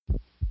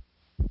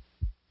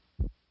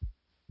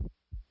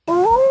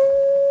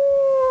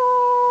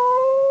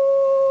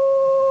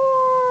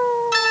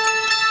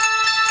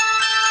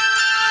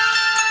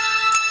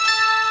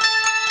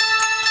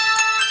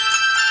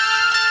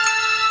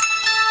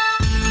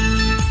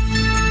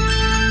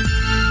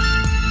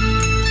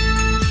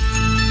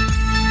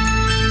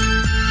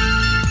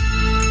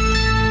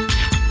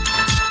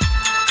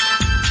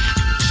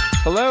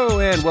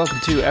and welcome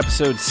to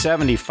episode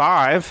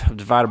 75 of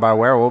Divided by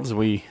Werewolves.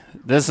 This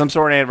is some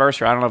sort of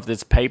anniversary. I don't know if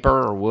it's paper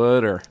or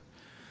wood or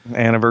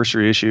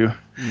anniversary issue.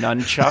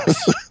 Nunchucks.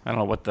 I don't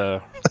know what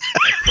the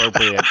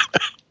appropriate.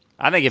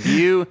 I think if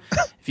you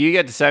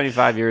get to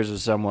 75 years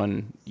with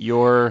someone,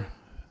 your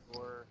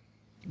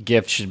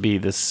gift should be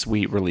the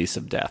sweet release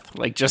of death.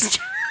 Like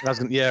just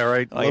yeah,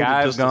 right. Like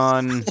I've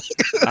gone.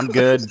 I'm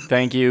good.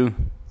 Thank you.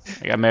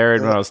 I got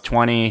married when I was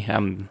 20.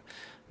 I'm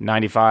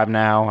 95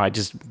 now. I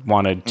just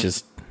want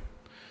to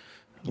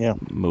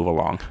move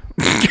along.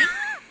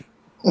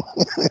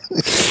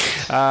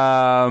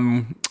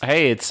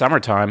 Hey, it's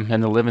summertime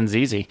and the living's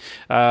easy.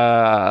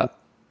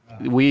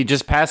 We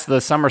just passed the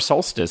summer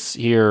solstice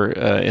here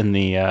in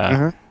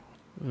the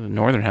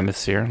northern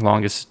hemisphere,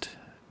 longest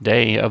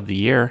day of the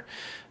year,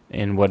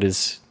 in what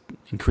is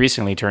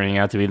increasingly turning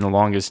out to be the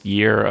longest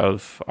year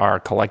of our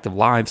collective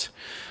lives.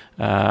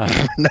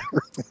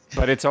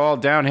 But it's all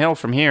downhill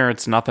from here.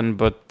 It's nothing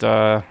but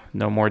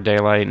no more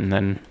daylight and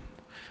then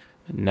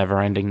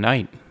never-ending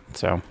night.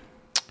 So,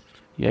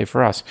 yay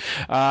for us.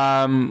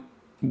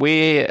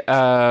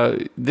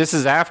 This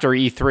is after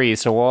E3,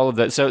 so all of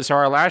that. So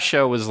our last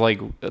show was like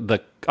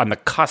on the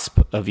cusp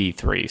of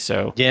E3.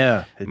 So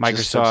yeah,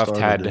 Microsoft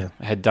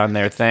had done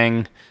their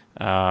thing.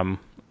 I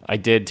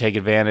did take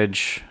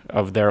advantage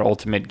of their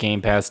Ultimate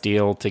Game Pass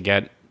deal to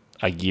get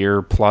a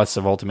year plus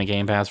of Ultimate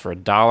Game Pass for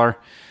 $1.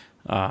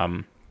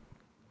 And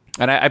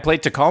I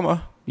played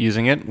Tacoma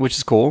using it, which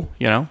is cool,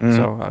 you know.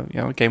 So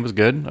the game was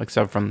good,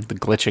 except from the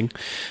glitching.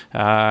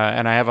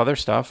 And I have other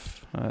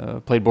stuff.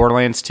 Played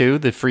Borderlands 2,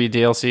 the free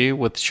DLC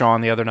with Sean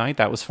the other night.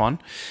 That was fun.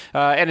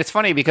 And it's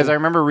funny because I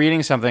remember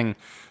reading something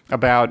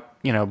about,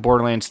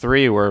 Borderlands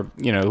 3 where,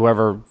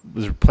 whoever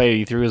was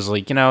playing through was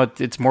like,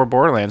 it's more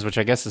Borderlands, which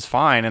I guess is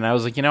fine. And I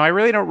was like, I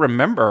really don't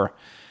remember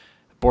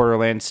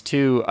Borderlands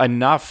 2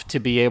 enough to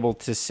be able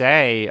to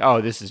say, oh,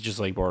 this is just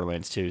like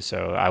Borderlands 2,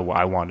 so I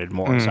wanted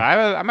more. So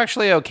I'm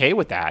actually okay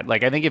with that.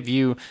 Like, I think I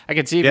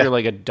could see if you're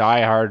like a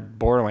diehard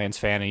Borderlands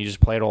fan and you just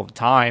play it all the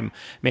time,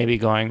 maybe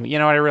going,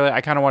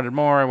 I kind of wanted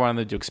more. I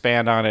wanted to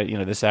expand on it,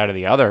 this, that, or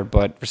the other.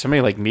 But for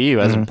somebody like me who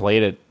hasn't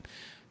played it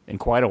in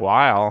quite a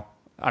while,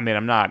 I mean,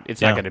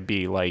 it's not going to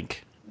be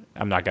like,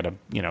 I'm not going to,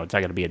 it's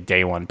not going to be a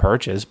day one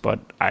purchase, but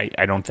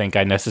I don't think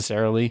I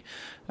necessarily,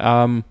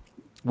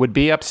 would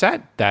be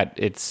upset that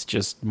it's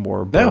just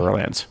more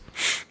Borderlands.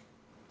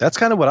 That's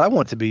kind of what I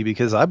want to be,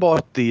 because I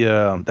bought the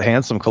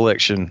Handsome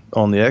Collection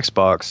on the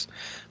Xbox.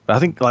 I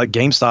think like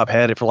GameStop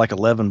had it for like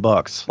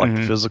 $11, like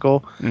the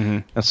physical.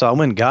 And so I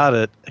went and got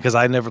it because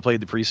I never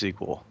played the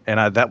pre-sequel,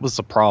 and that was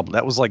the problem.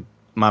 That was like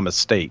my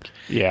mistake.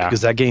 Yeah,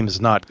 because that game is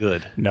not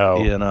good. No,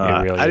 and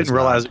it really I didn't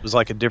realize not. It was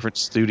like a different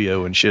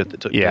studio and shit that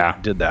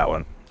did that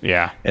one.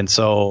 Yeah, and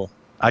so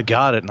I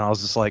got it, and I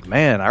was just like,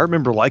 man, I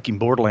remember liking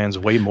Borderlands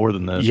way more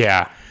than this.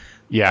 Yeah.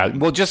 Yeah,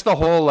 well, just the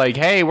whole, like,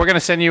 hey, we're going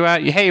to send you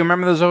out. Hey,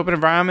 remember those open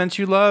environments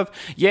you love?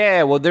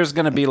 Yeah, well, there's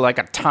going to be, like,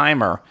 a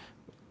timer,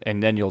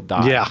 and then you'll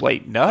die. Yeah.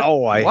 Wait, no?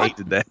 Oh, I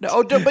hated that.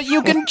 No, but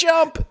you can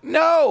jump.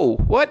 No.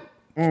 What?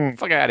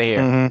 Fuck out of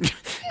here.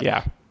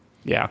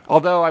 Yeah.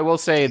 Although I will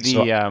say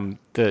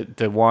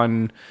the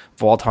one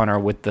Vault Hunter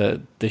with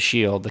the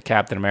shield, the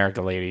Captain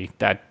America lady,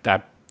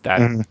 that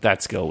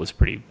skill was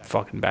pretty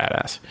fucking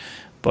badass.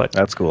 But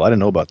that's cool. I didn't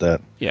know about that.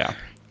 Yeah.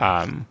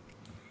 I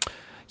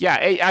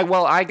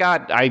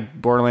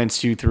got Borderlands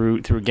 2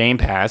 through Game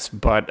Pass,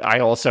 but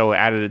I also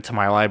added it to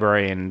my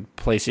library in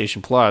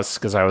PlayStation Plus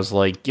because I was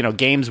like,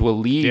 games will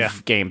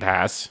leave Game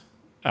Pass.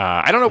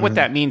 I don't know what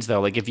that means though.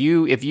 Like if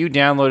you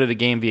downloaded a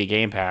game via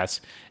Game Pass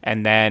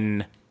and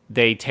then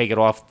they take it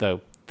off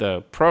the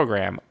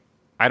program,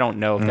 I don't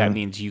know if that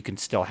means you can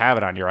still have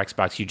it on your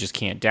Xbox. You just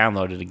can't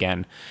download it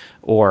again,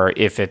 or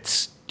if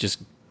it's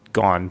just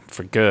gone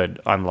for good.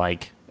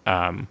 Unlike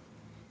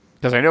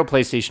because I know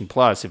PlayStation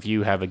Plus, if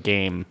you have a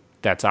game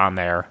that's on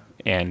there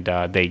and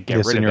they get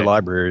rid of it in your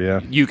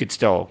library, you can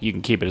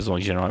keep it as long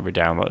as you don't ever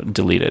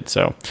delete it.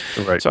 So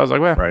I was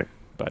like, well, right.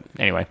 But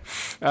anyway,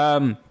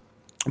 but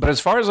as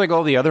far as like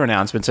all the other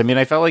announcements, I mean,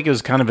 I felt like it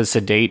was kind of a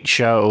sedate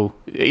show.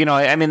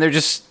 I mean, they're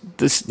just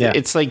this. Yeah.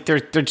 It's like they're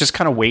just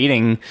kind of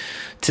waiting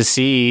to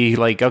see,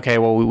 like, okay,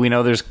 well, we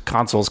know there's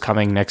consoles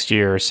coming next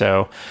year,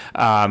 so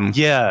So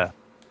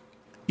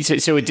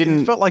it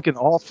didn't. It felt like an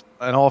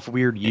off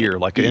weird year,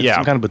 like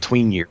some kind of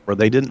between year where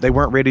they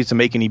weren't ready to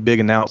make any big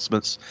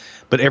announcements,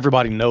 but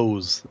everybody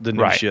knows the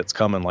new shit's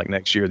coming like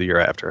next year, the year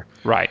after.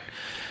 Right.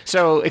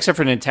 So except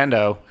for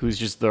Nintendo,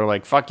 they're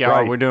like, fuck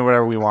y'all, we're doing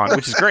whatever we want,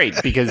 which is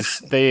great because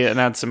they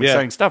announced some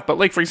exciting stuff. But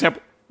like, for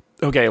example,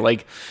 okay,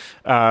 like,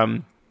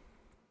 like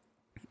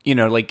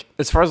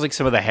as far as like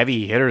some of the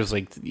heavy hitters,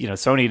 like,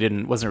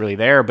 Sony wasn't really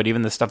there, but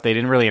even the stuff they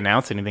didn't really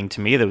announce anything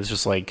to me that was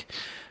just like,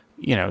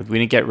 we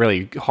didn't get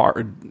really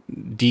hard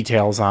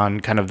details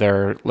on kind of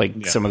their,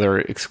 some of their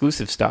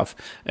exclusive stuff.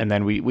 And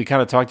then we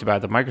kind of talked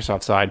about the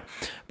Microsoft side.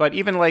 But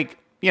even like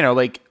you know,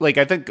 like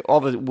I think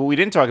what we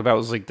didn't talk about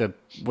was like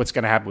what's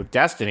going to happen with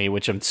Destiny,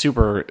 which I'm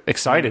super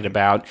excited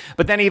about.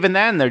 But then even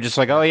then, they're just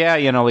like, oh yeah,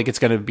 you know, like it's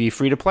going to be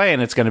free to play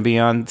and it's going to be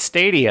on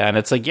Stadia, and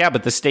it's like, yeah,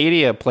 but the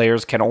Stadia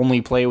players can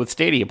only play with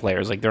Stadia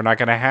players. Like they're not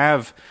going to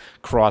have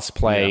cross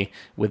play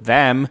with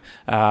them,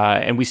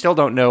 and we still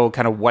don't know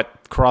kind of what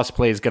cross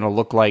play is going to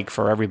look like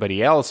for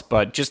everybody else.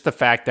 But just the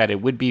fact that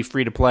it would be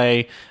free to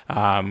play.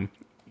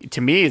 To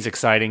me is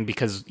exciting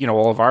because, you know,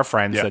 all of our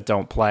friends that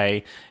don't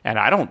play, and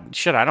I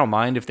don't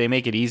mind if they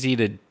make it easy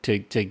to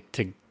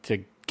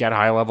get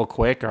high level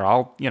quick, or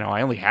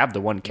I only have the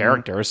one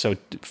character. So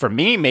for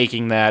me,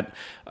 making that,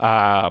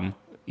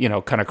 you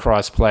know, kind of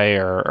cross-play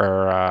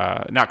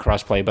or not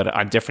cross-play, but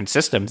on different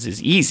systems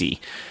is easy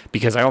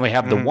because I only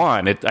have the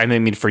one. I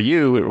mean, for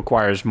you, it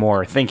requires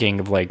more thinking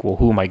of like, well,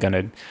 who am I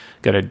gonna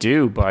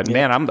do? But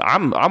man,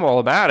 I'm all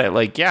about it.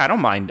 Like, yeah, I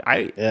don't mind.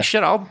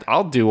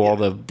 I'll do all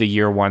the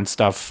year one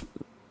stuff.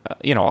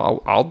 You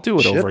know, I'll do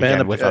it over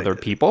again with other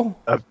people.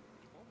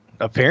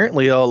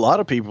 Apparently, a lot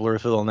of people are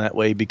feeling that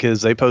way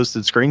because they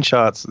posted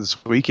screenshots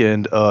this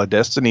weekend.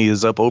 Destiny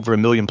is up over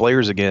 1 million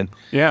players again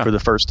for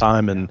the first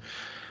time in,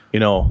 you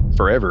know,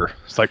 forever.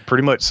 It's like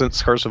pretty much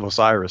since Curse of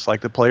Osiris.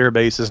 Like the player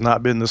base has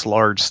not been this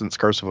large since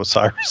Curse of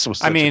Osiris was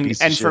such a piece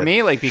of shit. For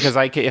me, like, because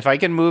if I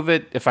can move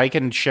it, if I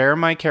can share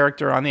my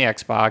character on the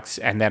Xbox,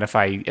 and then if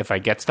I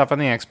get stuff on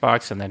the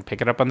Xbox and then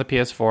pick it up on the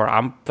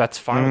PS4, that's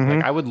fine.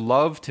 Like, I would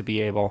love to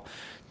be able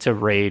to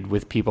raid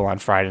with people on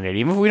Friday night,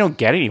 even if we don't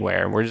get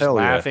anywhere. We're just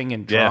laughing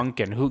and drunk,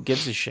 and who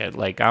gives a shit?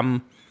 Like,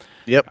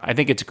 I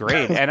think it's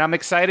great, and I'm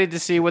excited to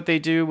see what they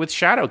do with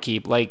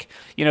Shadowkeep. Like,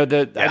 you know,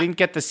 I didn't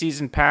get the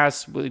season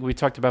pass we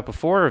talked about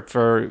before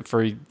for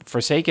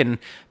Forsaken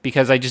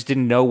because I just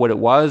didn't know what it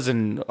was,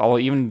 and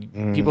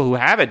even people who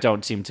have it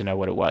don't seem to know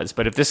what it was.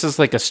 But if this is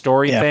like a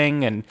story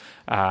thing, and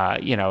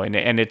you know,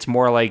 and it's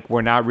more like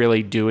we're not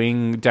really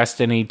doing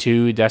Destiny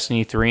 2,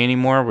 Destiny 3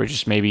 anymore. We're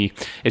just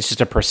it's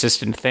just a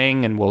persistent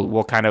thing, and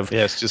we'll kind of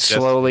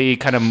slowly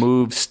kind of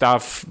move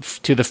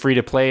stuff to the free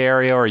to play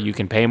area, or you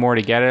can pay more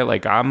to get it.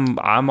 Like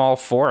I'm all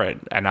for it,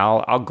 and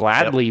I'll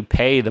gladly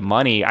pay the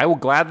money. I will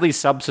gladly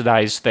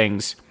subsidize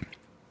things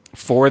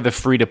for the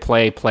free to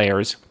play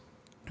players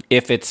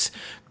if it's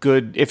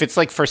good. If it's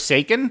like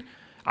Forsaken,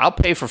 I'll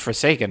pay for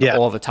Forsaken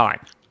all the time.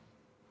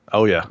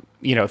 Oh yeah.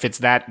 You know, if it's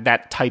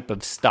that type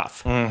of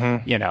stuff,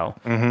 you know,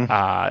 and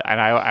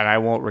I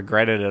won't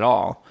regret it at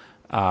all,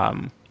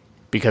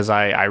 because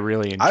I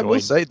really enjoyed. I will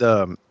say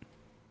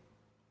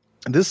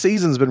this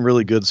season's been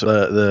really good.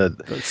 So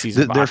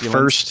their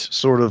first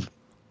sort of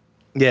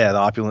the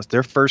opulence,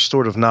 their first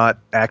sort of not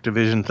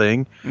Activision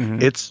thing.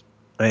 It's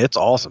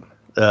awesome.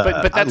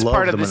 But that's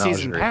part of the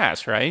season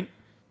pass, right?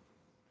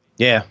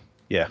 Yeah.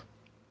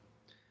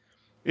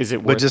 Is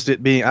it? But just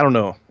it being, I don't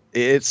know.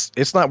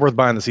 It's not worth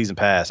buying the season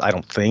pass, I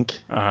don't think.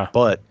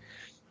 But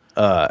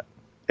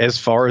as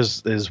far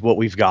as what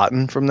we've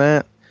gotten from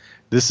that,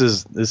 this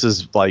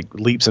is like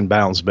leaps and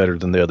bounds better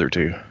than the other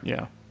two.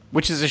 Yeah,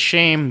 which is a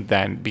shame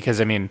then,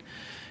 because I mean,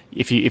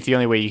 if the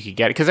only way you could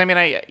get it, because I mean,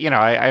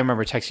 I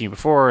remember texting you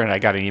before, and I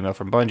got an email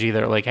from Bungie.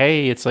 They're like,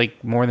 hey, it's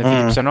like more than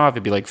 50% off.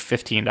 It'd be like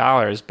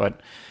 $15, but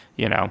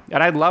you know,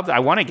 and I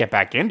want to get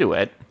back into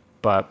it,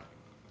 but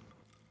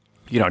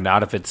you know,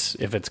 not if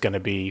it's going to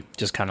be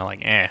just kind of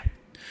like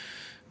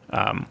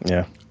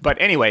But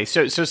anyway,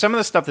 so some of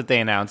the stuff that they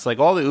announced, like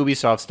all the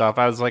Ubisoft stuff,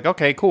 I was like,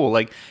 okay, cool.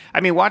 Like,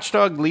 I mean, Watch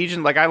Dogs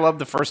Legion, like I love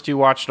the first two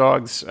Watch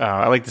Dogs.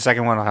 I like the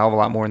second one a hell of a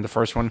lot more than the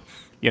first one.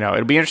 You know,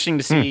 it'll be interesting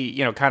to see,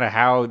 you know, kind of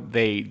how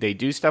they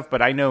do stuff.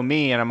 But I know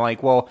me, and I'm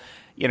like, well,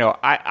 you know,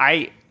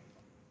 I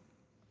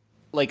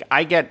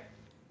get,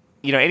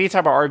 you know, any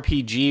type of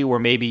RPG where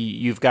maybe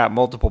you've got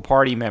multiple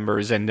party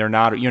members and you're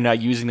not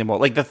using them all.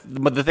 Like the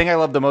thing I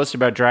love the most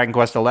about Dragon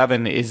Quest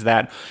XI is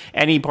that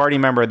any party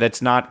member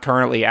that's not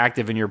currently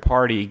active in your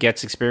party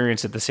gets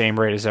experience at the same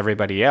rate as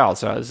everybody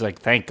else. I was like,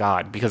 thank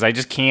God, because I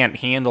just can't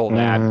handle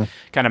that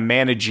kind of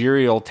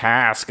managerial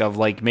task of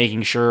like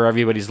making sure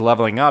everybody's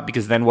leveling up,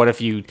 because then what if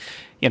you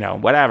know,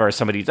 whatever,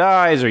 somebody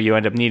dies, or you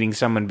end up needing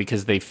someone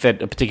because they fit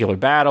a particular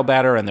battle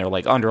better and they're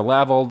like under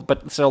leveled.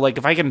 But so like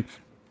if I can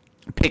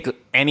pick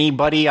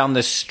anybody on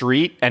the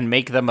street and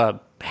make them a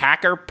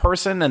hacker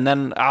person, and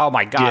then oh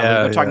my god,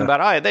 they're talking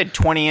about they had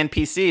 20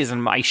 NPCs,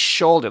 and my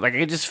shoulder, like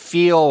I just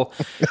feel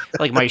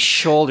like my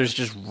shoulders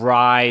just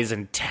rise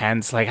and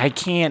tense. Like I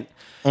can't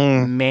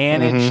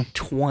manage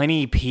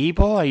 20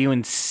 people. Are you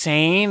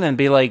insane? And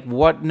be like,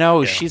 what?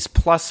 No, she's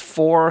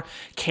 +4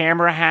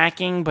 camera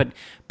hacking, but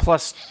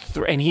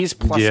 +3, and he's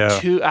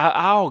 +2.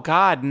 Oh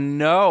god,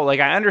 no.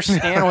 Like I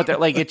understand what they're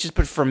like. It's just,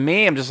 but for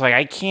me, I'm just like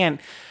I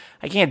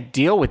can't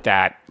deal with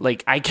that.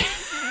 Like I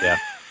can't.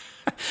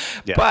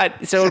 Yeah.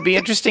 But so it'd be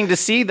interesting to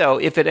see though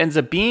if it ends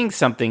up being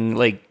something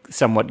like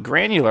somewhat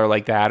granular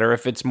like that, or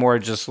if it's more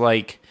just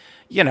like,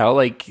 you know,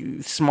 like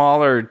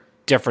smaller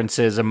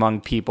differences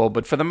among people.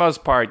 But for the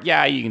most part,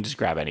 yeah, you can just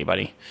grab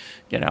anybody.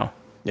 You know.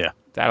 Yeah.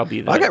 That'll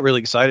be. I got really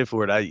excited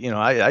for it.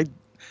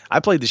 I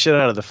played the shit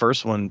out of the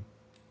first one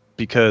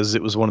because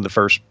it was one of the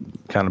first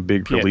kind of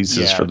big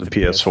releases for the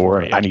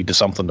PS4. Yeah. I needed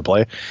something to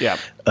play. Yeah.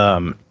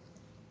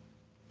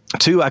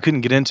 2, I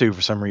couldn't get into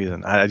for some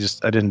reason. I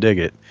didn't dig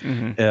it.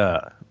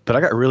 But I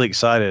got really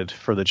excited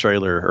for the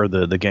trailer or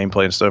the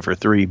gameplay and stuff for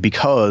 3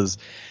 because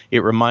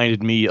it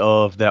reminded me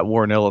of that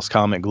Warren Ellis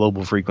comic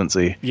Global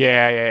Frequency.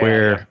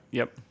 Where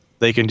Yep.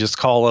 They can just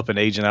call up an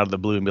agent out of the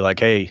blue and be like,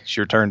 "Hey, it's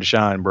your turn to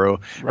shine,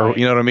 bro." Right. Or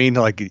you know what I mean?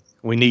 Like,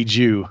 we need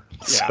you.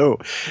 Yeah. So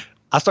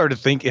I started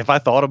to think, if I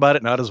thought about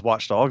it not as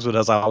Watch Dogs, but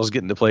as I was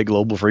getting to play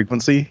Global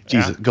Frequency,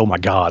 Jesus, oh my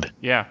God.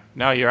 Yeah,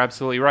 no, you're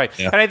absolutely right.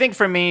 Yeah. And I think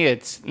for me,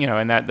 it's,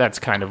 and that's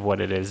kind of what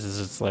it is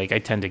it's like I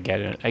tend to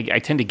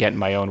get in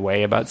my own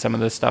way about some of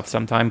this stuff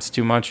sometimes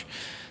too much.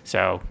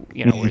 So,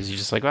 whereas you're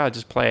just like, well,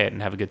 just play it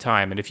and have a good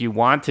time. And if you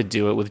want to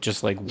do it with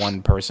just like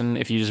one person,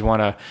 if you just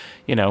want to,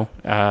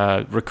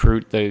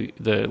 recruit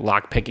the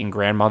lock-picking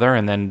grandmother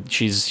and then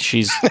she's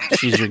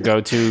your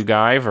go-to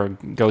guy or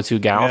go-to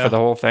gal for the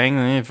whole thing,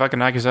 then you fucking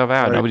knock yourself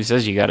out. Right. Nobody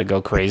says you got to go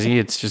crazy.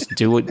 It's just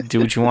do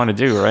what you want to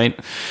do, right?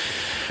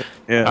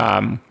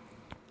 Yeah.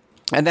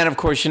 And then, of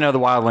course, the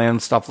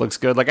Wildlands stuff looks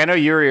good. Like, I know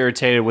you're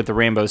irritated with the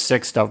Rainbow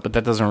Six stuff, but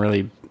that doesn't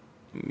really,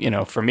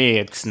 for me,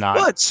 it's not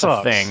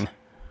a thing.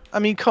 I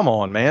mean, come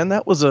on, man.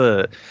 That was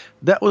a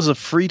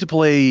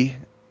free-to-play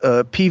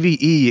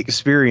PvE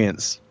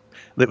experience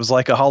that was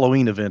like a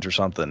Halloween event or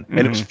something, and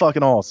it was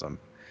fucking awesome.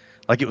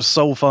 Like, it was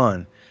so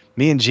fun.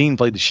 Me and Gene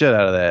played the shit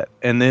out of that,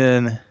 and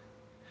then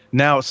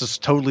now it's this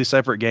totally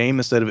separate game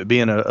instead of it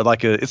being it's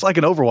like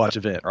an Overwatch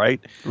event, right?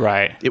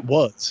 Right. It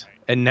was,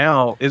 and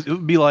now it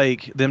would be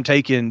like them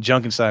taking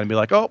Junkenstein and be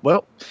like, "Oh,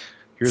 well,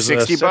 here's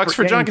 $60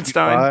 for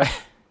Junkenstein."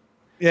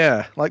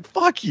 Yeah, like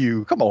fuck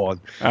you. Come on.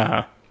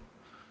 Huh.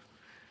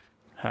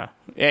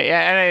 Yeah,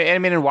 and I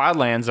mean in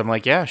Wildlands, I'm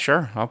like, yeah,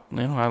 sure. I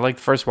like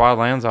the first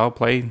Wildlands. I'll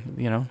play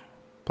that.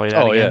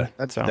 Oh again.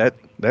 Yeah,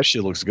 that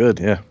shit looks good.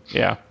 Yeah.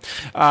 Yeah,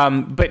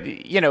 but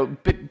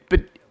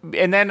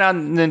and then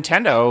on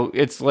Nintendo,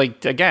 it's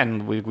like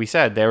again, we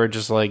said they were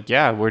just like,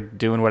 yeah, we're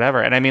doing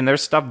whatever. And I mean,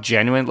 there's stuff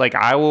genuine. Like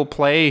I will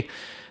play.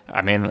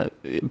 I mean,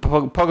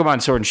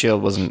 Pokemon Sword and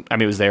Shield wasn't. I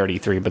mean, it was there at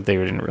E3, but they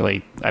didn't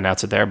really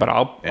announce it there. But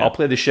I'll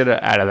play the shit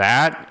out of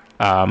that.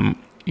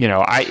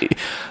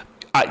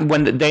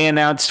 When they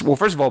announced, well,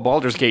 first of all,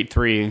 Baldur's Gate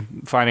 3,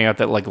 finding out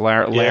that like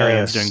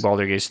Larian's doing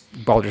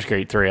Baldur's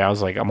Gate 3, I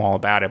was like, I'm all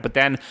about it. But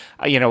then,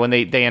 when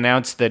they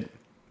announced that,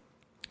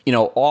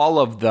 all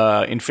of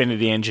the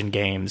Infinity Engine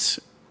games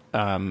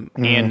and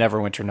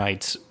Neverwinter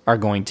Nights are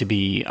going to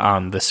be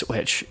on the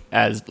Switch,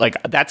 as like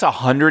that's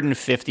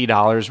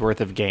 $150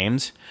 worth of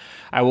games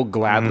I will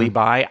gladly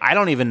buy. I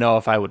don't even know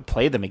if I would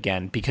play them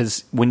again,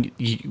 because when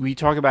we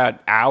talk about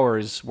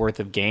hours worth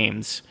of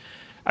games,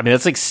 I mean,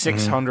 that's like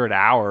 600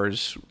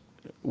 hours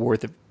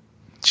worth of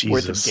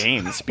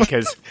games,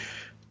 because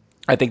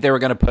I think they were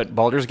going to put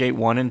Baldur's Gate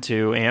 1 and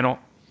 2 and all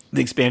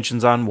the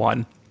expansions on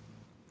 1.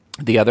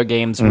 The other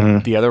games,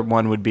 the other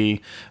one would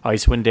be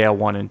Icewind Dale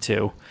 1 and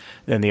 2.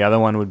 Then the other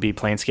one would be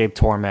Planescape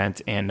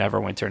Torment and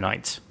Neverwinter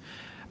Nights.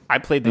 I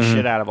played the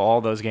shit out of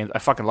all those games. I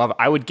fucking love it.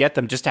 I would get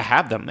them just to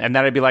have them, and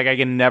then I'd be like, I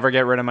can never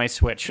get rid of my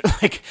Switch.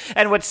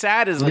 And what's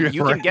sad is like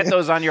you can get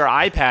those on your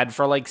iPad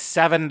for like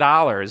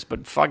 $7,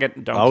 but fuck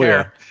it, don't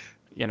care.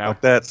 Yeah.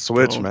 Like that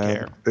Switch, man.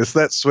 Care. It's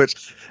that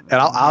Switch,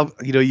 and I'll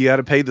you got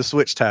to pay the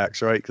Switch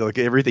tax, right? Like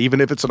everything,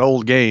 even if it's an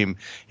old game,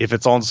 if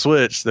it's on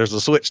Switch, there's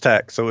a Switch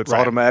tax, so it's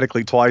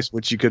automatically twice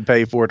what you could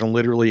pay for it in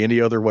literally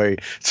any other way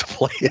to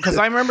play it. Because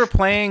I remember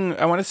playing.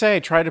 I want to say I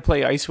tried to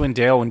play Icewind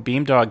Dale when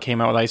Beamdog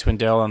came out with Icewind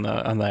Dale on the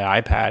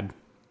iPad.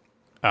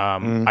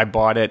 I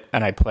bought it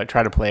and I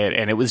tried to play it,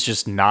 and it was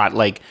just not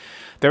like.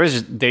 There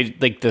was the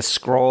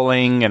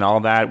scrolling and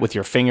all that with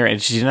your finger,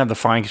 and she didn't have the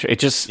fine. It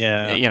just,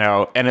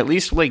 and at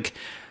least like,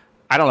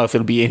 I don't know if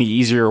it'll be any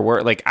easier or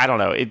worse. Like, I don't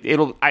know.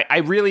 It'll. I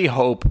really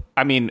hope.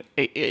 I mean,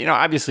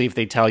 obviously, if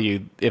they tell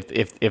you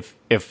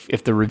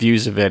if the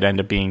reviews of it end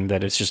up being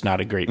that it's just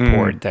not a great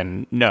port,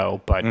 then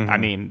no. But I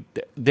mean,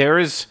 there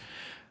is.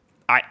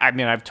 I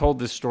mean, I've told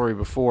this story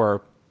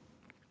before,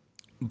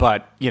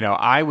 but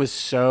I was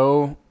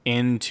so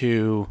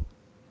into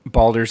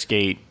Baldur's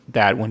Gate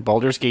that when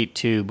Baldur's Gate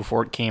 2,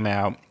 before it came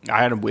out,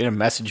 I had a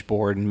message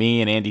board, and me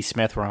and Andy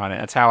Smith were on it.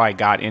 That's how I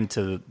got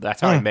into. That's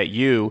how I met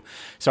you.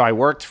 So I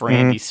worked for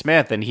Andy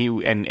Smith, and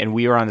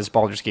we were on this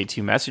Baldur's Gate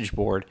 2 message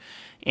board,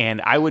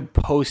 and I would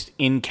post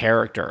in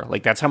character.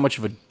 Like, that's how much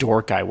of a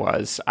dork I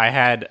was. I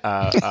had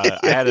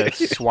a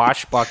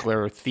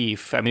swashbuckler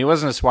thief. I mean, it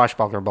wasn't a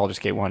swashbuckler in Baldur's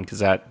Gate 1 because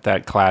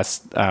that class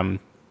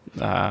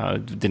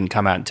didn't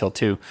come out until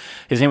 2.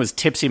 His name was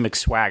Tipsy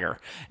McSwagger,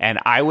 and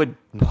I would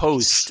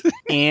post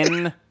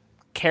in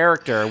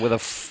character with a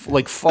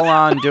full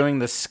on doing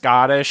the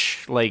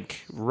Scottish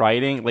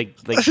writing like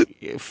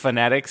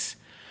phonetics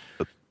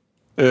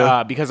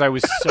because I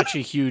was such a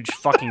huge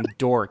fucking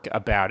dork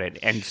about it.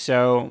 And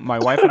so my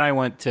wife and I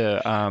went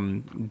to I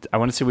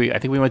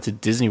think we went to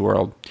Disney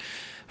World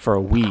for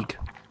a week,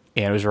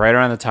 and it was right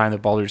around the time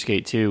that Baldur's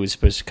Gate 2 was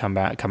supposed to come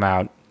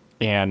out,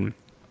 and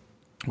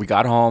we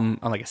got home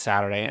on like a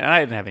Saturday, and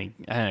I didn't have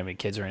any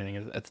kids or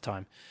anything at the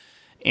time.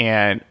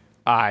 And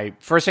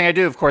First thing I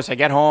do, of course, I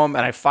get home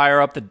and I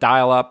fire up the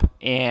dial-up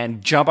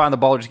and jump on the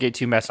Baldur's Gate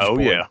 2 message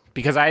board. Yeah.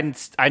 Because I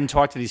hadn't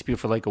talked to these people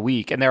for like a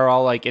week, and they were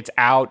all like, "It's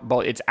out,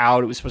 but it's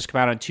out. It was supposed to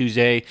come out on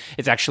Tuesday.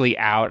 It's actually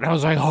out." And I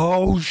was like,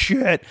 "Oh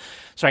shit!"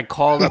 So I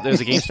called up.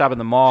 There's a GameStop in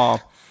the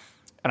mall.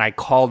 And I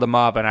called them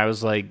up and I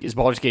was like, "Is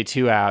Baldur's Gate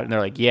 2 out?" And they're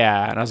like,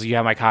 "Yeah." And I was like, "You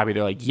have my copy?"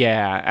 They're like,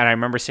 "Yeah." And I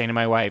remember saying to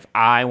my wife,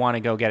 "I want to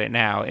go get it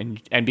now." And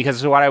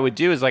because what I would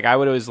do is like, I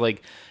would always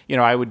like,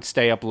 I would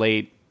stay up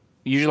late.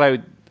 Usually I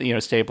would,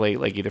 stay up late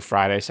like either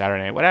Friday,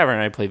 Saturday night, whatever.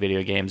 And I'd play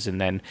video games and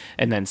then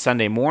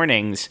Sunday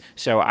mornings.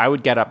 So I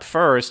would get up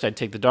first. I'd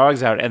take the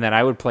dogs out and then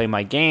I would play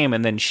my game.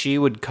 And then she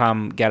would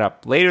come get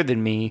up later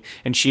than me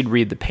and she'd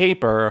read the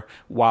paper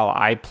while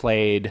I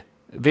played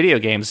video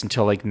games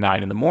until like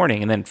 9 a.m.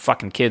 and then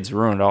fucking kids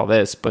ruined all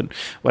this, but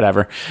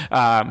whatever.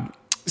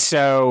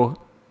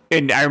 So,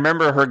 and I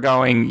remember her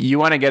going, "You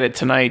want to get it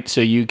tonight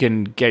so you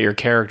can get your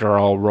character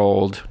all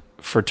rolled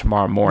for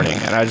tomorrow morning."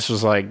 And I just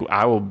was like,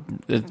 "I will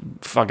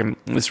fucking,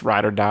 this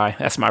ride or die."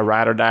 That's my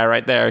ride or die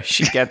right there.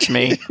 She gets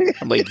me.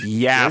 I'm like,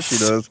 yes.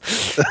 She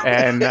does.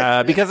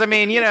 And because I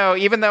mean,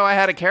 even though I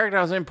had a character,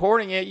 I was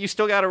importing it, you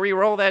still got to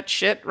re-roll that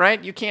shit,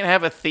 right? You can't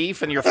have a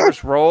thief in your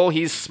first roll.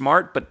 He's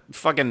smart, but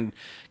fucking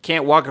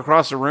can't walk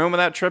across the room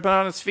without tripping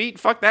on his feet.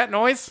 Fuck that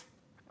noise.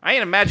 I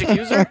ain't a magic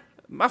user.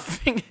 My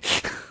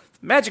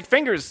magic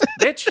fingers,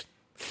 bitch.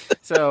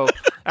 So,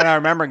 and I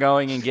remember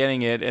going and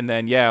getting it, and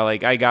then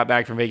like I got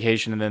back from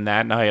vacation, and then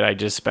that night I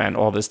just spent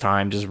all this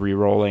time just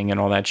re-rolling and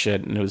all that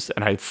shit, and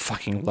I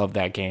fucking love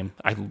that game.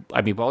 I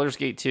mean, Baldur's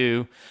Gate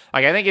 2.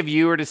 Like, I think if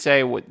you were to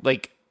say what,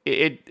 like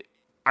it,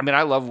 I mean,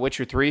 I love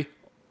Witcher 3,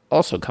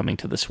 also coming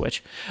to the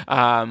Switch.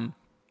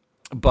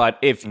 But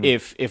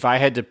if I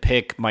had to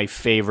pick my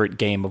favorite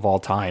game of all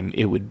time,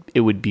 it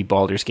would be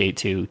Baldur's Gate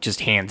 2,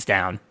 just hands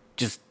down,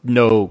 just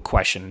no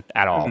question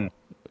at all,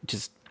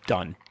 just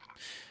done.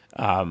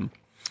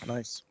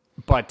 Nice.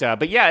 But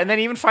yeah, and then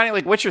even finding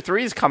like Witcher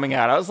 3 is coming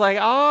out, I was like,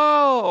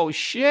 oh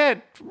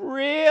shit,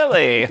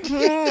 really?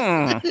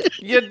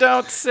 You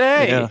don't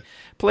say. Yeah.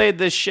 Played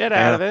the shit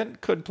out of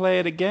it. Could play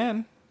it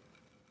again.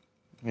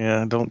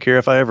 Yeah, don't care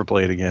if I ever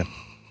play it again.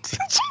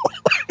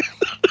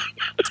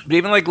 But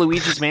even like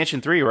Luigi's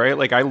Mansion 3, right?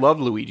 Like I love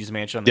Luigi's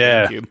Mansion on the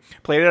GameCube.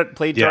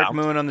 Played Dark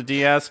Moon on the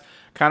DS.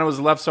 Kind of was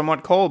left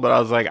somewhat cold, but I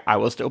was like, I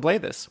will still play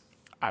this.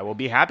 I will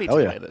be happy to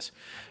play this.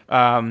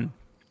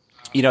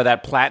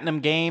 That Platinum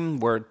game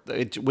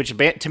which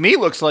to me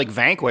looks like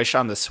Vanquish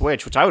on the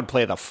Switch, which I would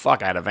play the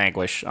fuck out of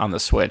Vanquish on the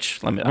Switch.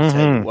 I'll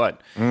tell you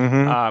what.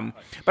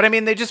 But I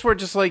mean, they just were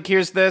just like,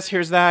 here's this,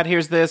 here's that,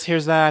 here's this,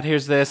 here's that,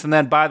 here's this, and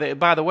then by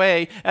the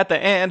way, at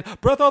the end,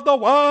 Breath of the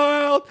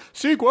Wild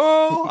sequel.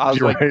 I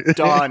was like,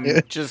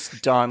 done,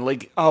 just done.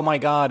 Like, oh my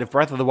god, if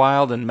Breath of the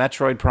Wild and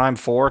Metroid Prime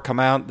 4 come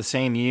out the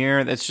same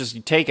year, that's just,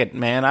 you take it,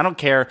 man. I don't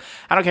care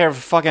if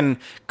fucking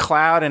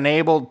cloud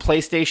enabled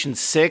PlayStation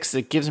 6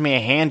 that gives me a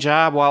hand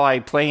job while I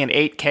play in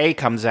 8K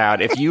comes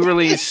out. If you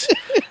release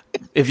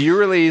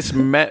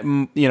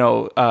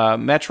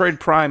Metroid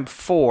Prime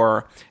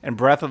 4 and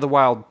Breath of the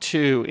Wild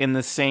 2 in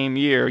the same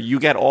year, you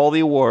get all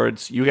the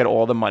awards, you get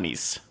all the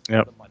monies.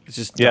 Yep. It's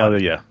just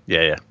yeah.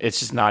 It's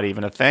just not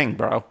even a thing,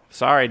 bro.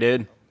 Sorry,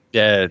 dude.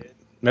 Yeah,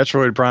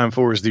 Metroid Prime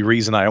 4 is the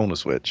reason I own a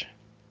Switch.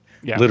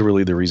 Yeah.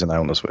 Literally the reason I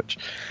own a Switch.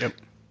 Yep.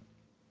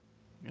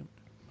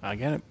 I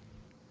get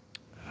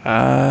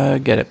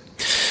it.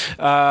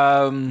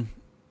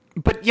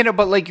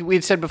 But like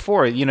we've said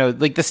before,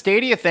 like the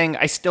Stadia thing,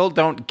 I still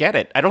don't get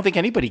it. I don't think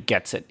anybody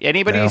gets it.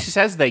 Anybody who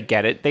says they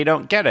get it, they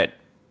don't get it.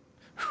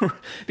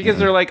 Because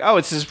they're like, oh,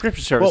 it's a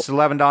subscription service, it's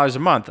 $11 a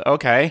month.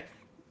 Okay.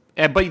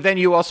 But then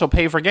you also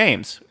pay for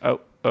games. Oh,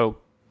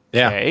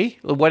 okay.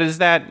 Yeah. What does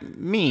that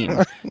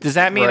mean? Does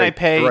that mean I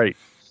pay? Right.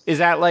 Is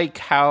that like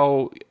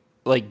how,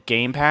 like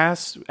Game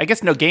Pass? I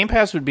guess no, Game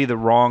Pass would be the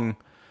wrong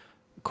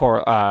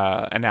core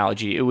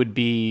analogy. It would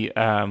be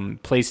the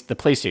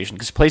PlayStation,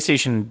 because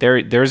PlayStation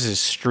theirs is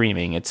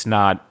streaming. It's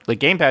not like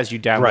Game Pass. You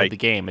download the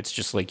game. It's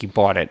just like you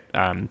bought it.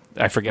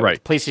 I forget.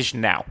 Right. PlayStation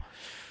Now.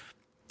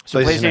 So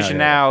PlayStation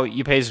Now,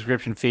 you pay a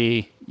subscription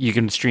fee. You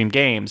can stream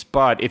games,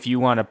 but if you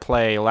want to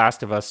play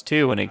Last of Us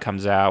 2 when it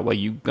comes out, well,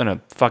 you're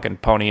gonna fucking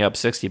pony up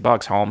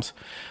 $60, Holmes.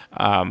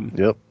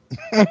 Yep.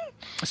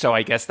 So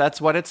I guess that's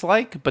what it's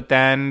like. But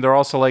then they're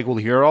also like, well,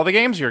 here are all the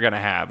games you're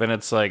gonna have, and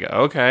it's like,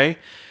 okay.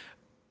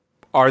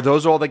 Are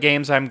those all the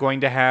games I'm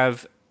going to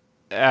have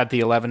at the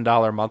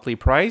 $11 monthly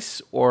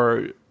price,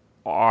 or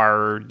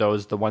are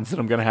those the ones that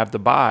I'm going to have to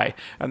buy?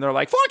 And they're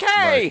like,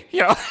 4K!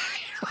 Right.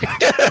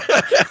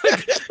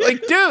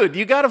 Like, dude,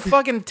 you got to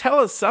fucking tell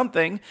us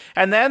something.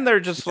 And then they're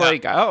just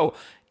like, oh,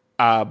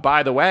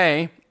 by the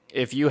way,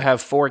 if you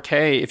have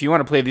 4K, if you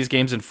want to play these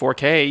games in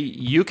 4K,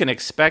 you can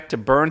expect to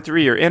burn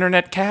through your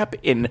internet cap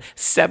in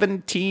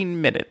 17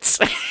 minutes.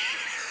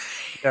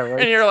 Yeah, right.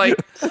 And you're like,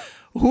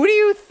 who do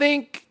you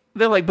think?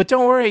 They're like, but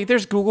don't worry,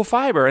 there's Google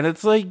Fiber. And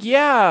it's like,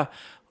 yeah,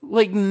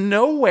 like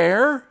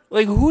nowhere.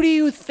 Like, who do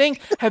you think?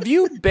 Have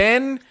you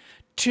been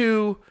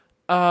to,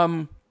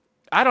 I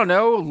don't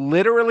know,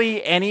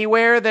 literally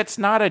anywhere that's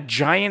not a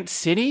giant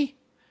city?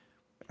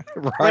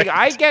 Right. Like,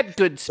 I get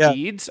good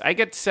speeds. I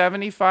get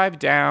 75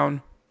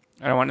 down.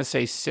 I want to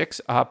say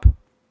 6 up.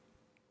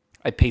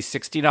 I pay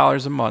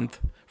 $60 a month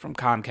from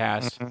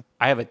Comcast. Mm-hmm.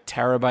 I have a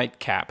terabyte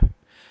cap.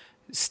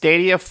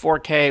 Stadia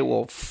 4K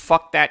will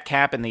fuck that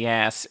cap in the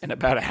ass in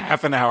about a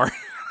half an hour.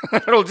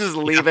 It'll just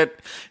leave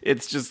it.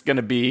 It's just going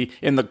to be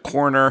in the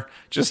corner,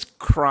 just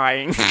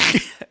crying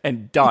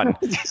and done.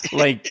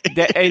 Like,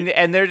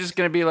 and they're just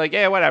going to be like,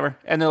 yeah, whatever.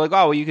 And they're like,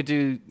 oh, well, you could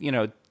do,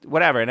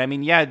 whatever. And I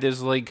mean, yeah,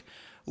 there's like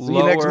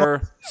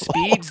lower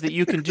speeds that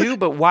you can do,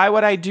 but why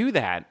would I do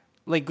that?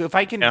 Like, if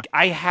I can,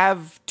 I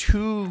have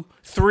 2,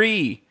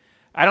 3.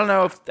 I don't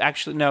know if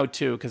actually no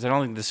 2 because I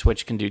don't think the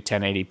Switch can do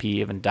 1080p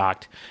even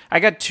docked.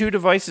 I got 2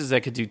 devices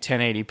that could do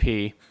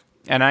 1080p.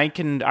 And I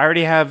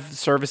already have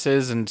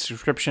services and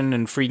subscription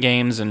and free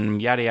games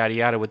and yada, yada,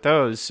 yada with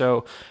those.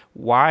 So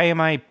why am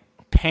I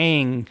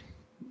paying?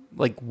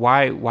 Like,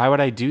 why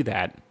would I do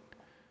that?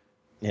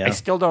 Yeah. I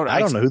still don't. I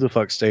don't know who the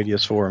fuck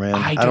Stadia's for, man.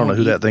 I don't know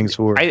who that thing's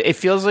for. It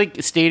feels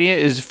like Stadia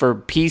is for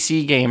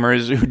PC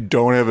gamers who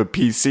don't have a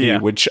PC,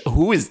 which,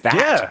 who is that?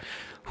 Yeah.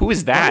 Who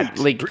is that?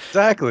 Like,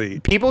 exactly.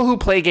 People who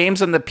play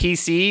games on the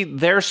PC,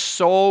 their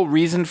sole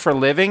reason for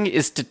living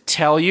is to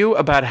tell you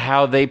about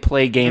how they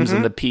play games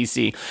on the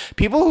PC.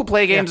 People who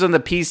play games on the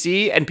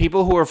PC and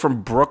people who are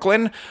from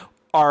Brooklyn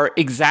are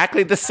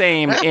exactly the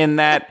same in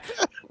that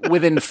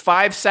within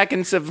 5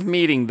 seconds of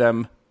meeting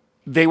them,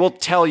 they will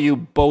tell you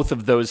both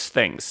of those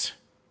things.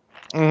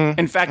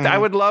 In fact, I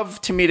would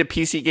love to meet a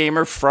PC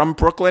gamer from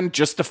Brooklyn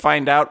just to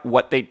find out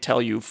what they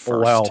tell you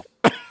first. Wow.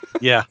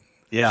 Yeah.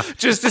 Yeah.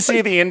 Just to see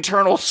the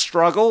internal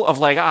struggle of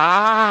like,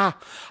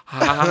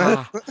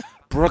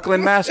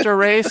 Brooklyn Master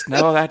Race?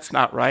 No, that's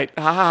not right.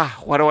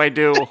 What do I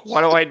do?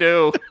 What do I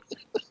do?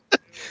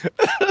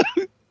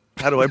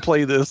 How do I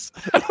play this?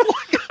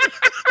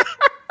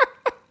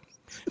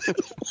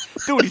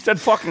 Dude, he said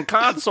fucking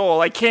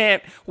console. I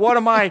can't. What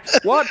am I?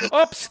 What?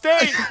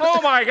 Upstate? Oh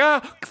my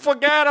God.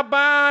 Forget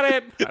about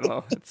it. I don't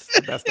know. It's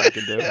the best I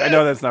can do. I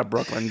know that's not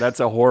Brooklyn.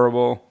 That's a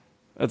horrible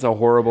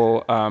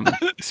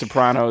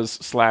Sopranos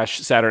 /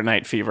 Saturday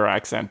Night Fever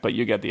accent, but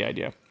you get the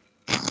idea.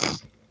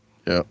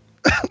 Yeah.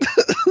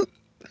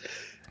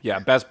 Yeah,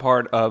 best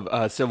part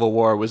of Civil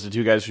War was the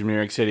 2 guys from New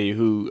York City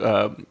who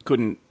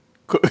couldn't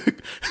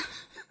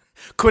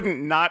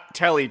not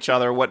tell each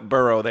other what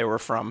borough they were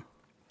from.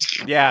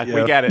 Yeah,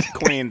 we get it.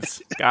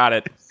 Queens. Got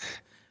it.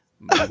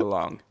 Move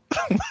along.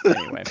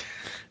 Anyway.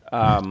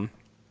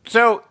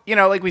 So,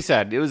 like we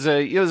said, it was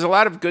a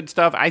lot of good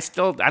stuff. I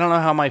don't know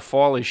how my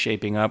fall is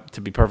shaping up,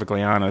 to be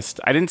perfectly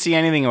honest. I didn't see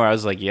anything where I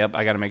was like, yep,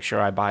 I got to make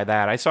sure I buy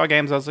that. I saw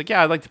games I was like,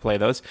 yeah, I'd like to play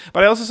those.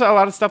 But I also saw a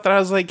lot of stuff that I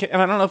was like,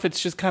 and I don't know if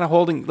it's just kind of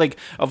holding, like,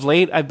 of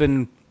late, I've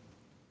been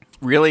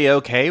really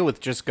okay with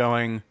just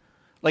going,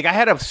 like, I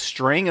had a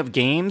string of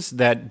games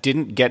that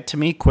didn't get to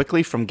me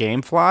quickly from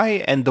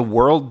GameFly, and the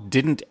world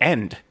didn't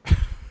end.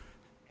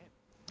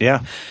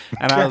 Yeah.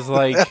 And I was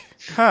like,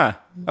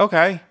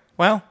 okay,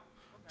 well,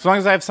 as long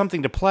as I have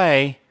something to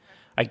play,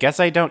 I guess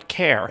I don't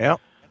care. Yeah.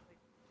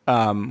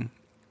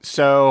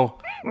 So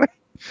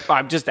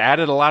I've just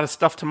added a lot of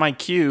stuff to my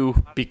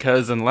queue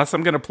because unless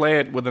I'm going to play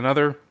it with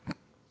another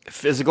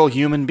physical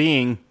human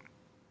being,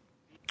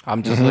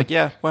 I'm just like,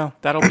 yeah, well,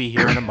 that'll be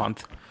here in a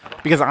month.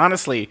 Because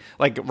honestly,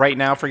 like right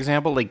now, for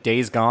example, like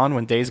Days Gone,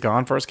 when Days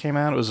Gone first came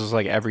out, it was just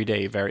like every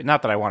day,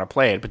 not that I want to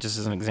play it, but just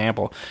as an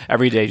example,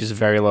 every day just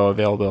very low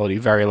availability,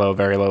 very low,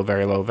 very low,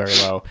 very low, very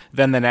low.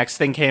 Then the next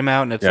thing came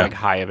out and it's like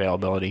high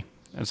availability.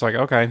 It's like,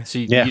 okay, so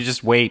you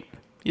just wait.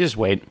 You just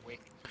wait.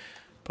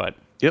 But,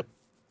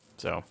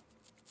 so,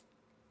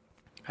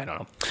 I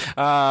don't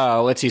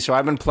know. Let's see. So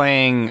I've been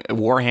playing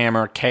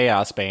Warhammer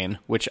Chaos Bane,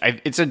 which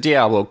it's a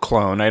Diablo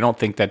clone. I don't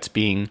think that's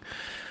being...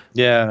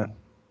 Yeah.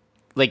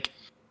 Like...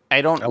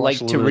 I don't like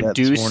to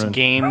reduce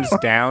games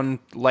down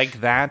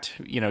like that.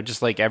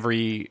 Just like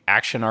every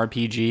action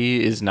RPG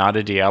is not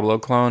a Diablo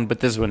clone, but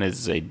this one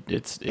is and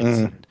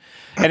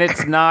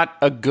it's not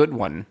a good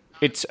one.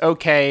 It's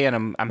okay, and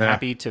I'm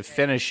happy to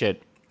finish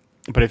it.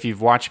 But if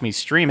you've watched me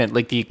stream it,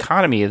 like the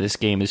economy of this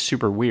game is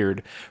super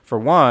weird. For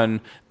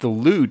one, the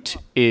loot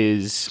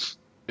is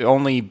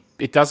only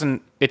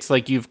it's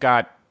like you've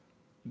got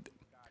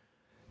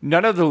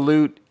none of the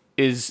loot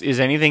is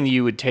anything that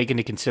you would take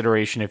into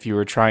consideration if you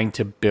were trying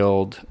to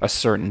build a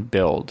certain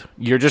build.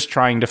 You're just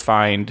trying to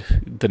find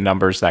the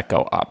numbers that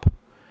go up.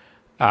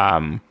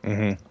 And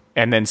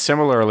then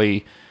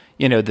similarly,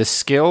 the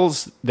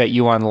skills that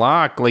you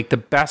unlock, like the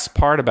best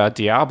part about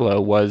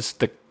Diablo was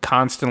the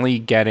constantly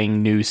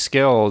getting new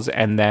skills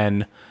and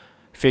then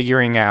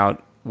figuring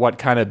out what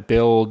kind of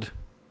build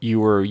you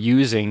were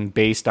using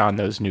based on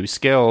those new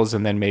skills,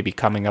 and then maybe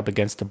coming up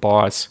against a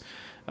boss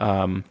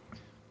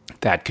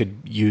that could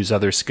use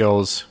other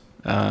skills,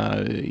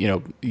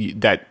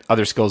 that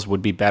other skills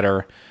would be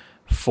better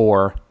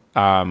for.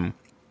 And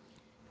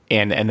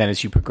then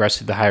as you progress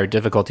through the higher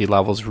difficulty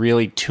levels,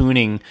 really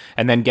tuning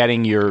and then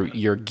getting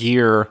your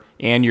gear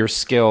and your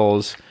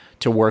skills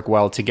to work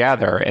well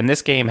together. And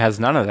this game has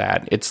none of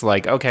that. It's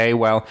like, okay,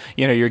 well,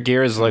 your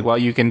gear is like, well,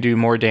 you can do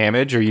more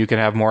damage, or you can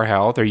have more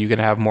health, or you can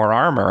have more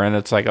armor. And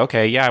it's like,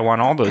 okay, yeah, I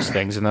want all those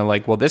things. And they're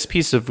like, well, this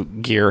piece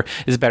of gear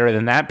is better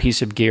than that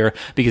piece of gear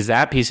because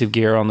that piece of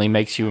gear only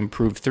makes you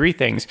improve 3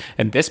 things,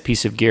 and this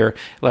piece of gear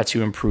lets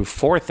you improve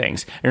 4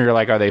 things. And you're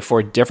like, are they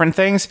 4 different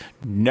things?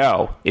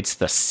 No, it's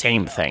the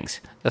same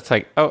things. That's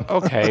like, oh,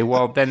 okay,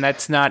 well, then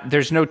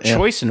there's no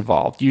choice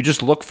involved. You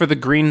just look for the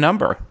green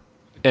number.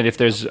 And if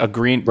there's a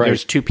green,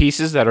 there's 2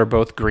 pieces that are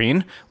both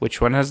green, which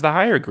one has the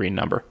higher green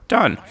number?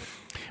 Done.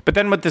 But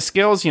then with the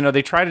skills,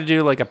 they try to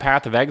do like a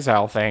Path of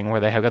Exile thing where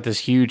they have got this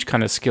huge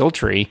kind of skill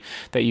tree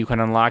that you can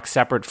unlock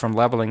separate from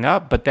leveling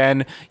up. But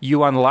then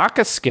you unlock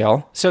a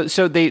skill.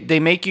 So they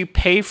make you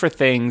pay for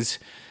things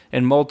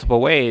in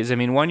multiple ways. I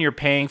mean, one, you're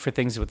paying for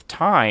things with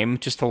time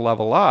just to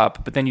level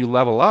up, but then you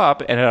level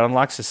up and it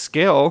unlocks a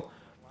skill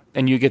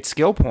and you get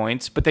skill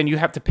points, but then you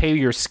have to pay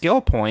your skill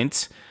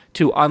points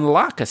to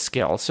unlock a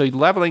skill. So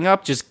leveling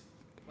up just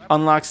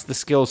unlocks the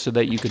skill so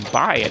that you can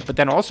buy it. But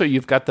then also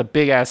you've got the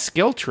big-ass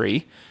skill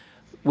tree,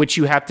 which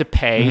you have to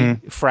pay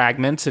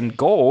fragments and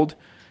gold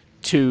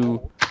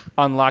to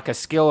unlock a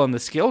skill in the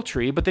skill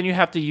tree, but then you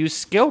have to use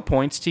skill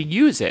points to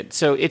use it.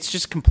 So it's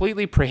just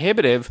completely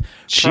prohibitive.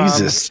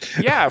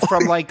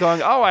 From like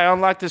going, oh, I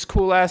unlocked this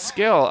cool-ass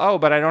skill. Oh,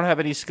 but I don't have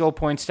any skill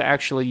points to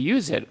actually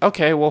use it.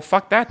 Okay, well,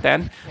 fuck that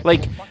then.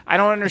 Like, I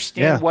don't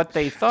understand what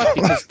they thought,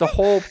 because the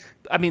whole...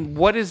 I mean,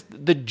 what is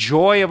the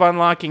joy of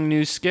unlocking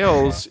new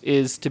skills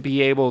is to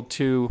be able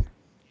to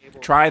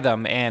try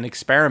them and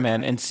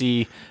experiment and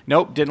see,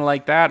 nope, didn't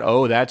like that.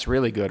 Oh, that's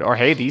really good. Or,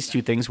 hey, these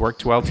 2 things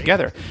worked well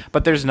together.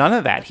 But there's none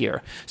of that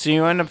here. So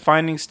you end up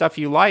finding stuff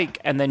you like,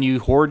 and then you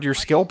hoard your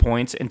skill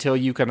points until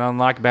you can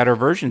unlock better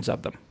versions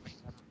of them.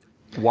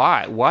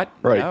 Why? What?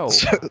 Right. No.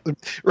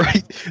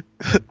 Right.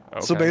 Okay.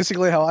 So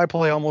basically how I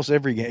play almost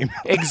every game.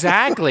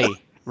 Exactly.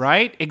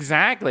 Right?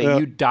 Exactly. Yeah.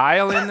 You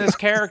dial in this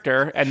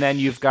character, and then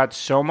you've got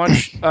so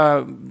much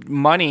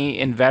money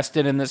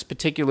invested in this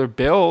particular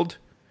build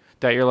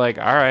that you're like,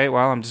 all right,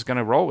 well, I'm just going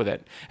to roll with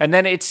it. And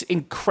then it's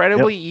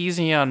incredibly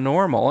easy on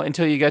normal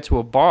until you get to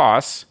a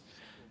boss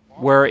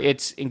where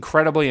it's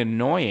incredibly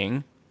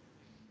annoying.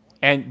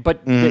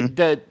 But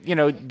the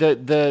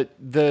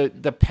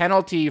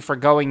penalty for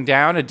going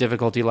down a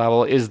difficulty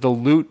level is the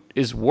loot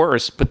is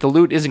worse, but the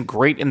loot isn't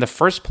great in the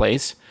first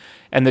place.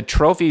 And the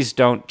trophies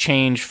don't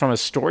change from a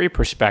story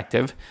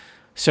perspective,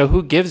 so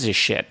who gives a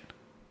shit?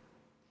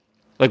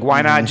 Like,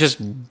 why not just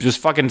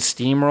fucking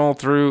steamroll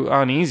through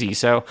on easy?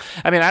 So,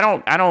 I mean,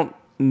 I don't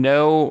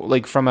know,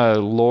 like, from a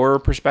lore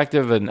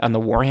perspective and on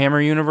the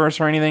Warhammer universe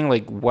or anything,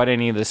 like, what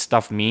any of this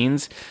stuff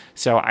means.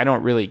 So I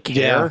don't really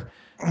care.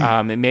 Yeah.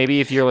 And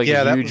maybe if you're like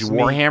a huge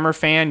Warhammer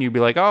fan, you'd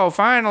be like, oh,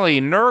 finally,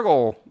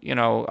 Nurgle.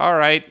 All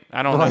right.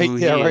 I don't know who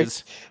he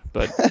is,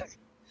 but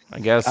I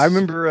guess I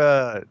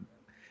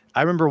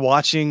remember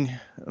watching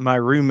my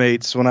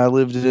roommates when I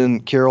lived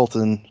in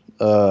Carrollton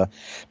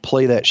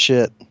play that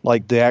shit,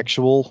 like the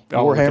actual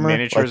Warhammer, the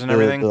miniatures and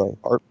everything. The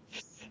art.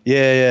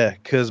 Yeah,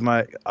 because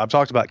I've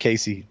talked about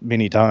Casey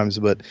many times,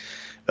 but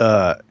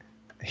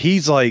he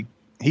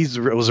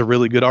was a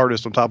really good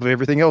artist on top of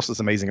everything else that's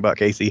amazing about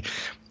Casey,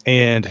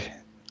 and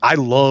I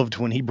loved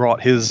when he brought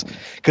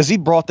because he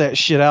brought that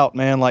shit out,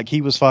 man. Like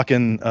he was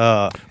fucking.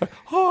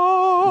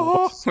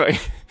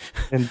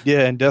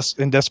 And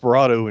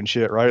Desperado and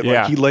shit, right?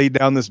 Yeah. Like he laid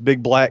down this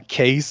big black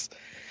case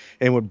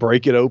and would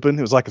break it open.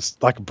 It was like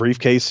a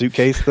briefcase,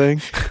 suitcase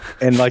thing,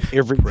 and like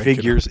every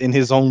figure's in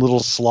his own little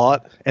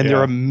slot, and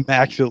they're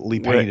immaculately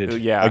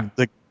painted,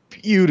 like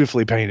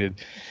beautifully painted.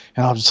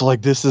 And I'm just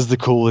like, this is the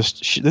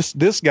coolest.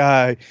 This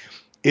guy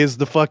is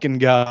the fucking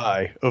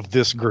guy of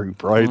this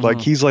group, right? Mm-hmm.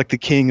 Like he's like the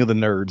king of the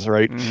nerds,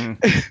 right?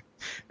 Mm-hmm.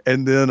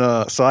 And then,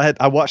 so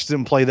I watched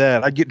them play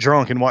that. I'd get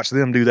drunk and watch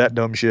them do that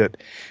dumb shit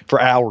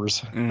for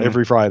hours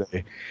every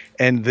Friday.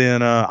 And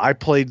then I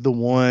played the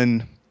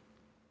one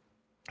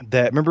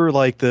that, remember,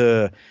 like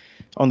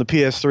on the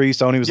PS3,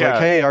 Sony was like,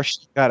 "Hey, our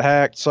shit got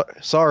hacked.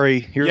 Sorry,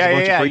 here's a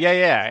bunch of free."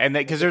 And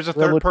because there's a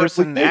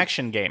third-person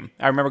action game.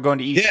 I remember going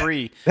to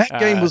E3. Yeah, that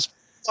game was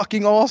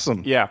fucking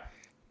awesome. Yeah,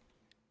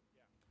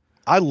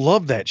 I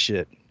love that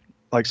shit.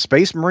 Like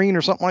Space Marine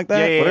or something like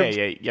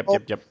that.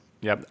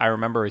 Yep. I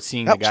remember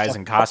seeing the guys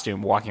in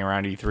costume walking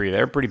around E3.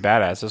 They're pretty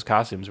badass. Those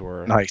costumes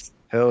were nice.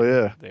 Hell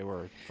yeah, they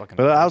were fucking.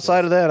 But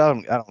outside of that,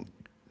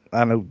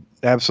 I know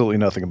absolutely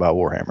nothing about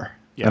Warhammer,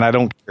 and I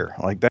don't care.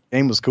 Like that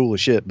game was cool as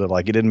shit, but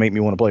like it didn't make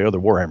me want to play other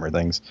Warhammer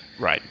things.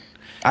 Right.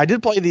 I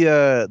did play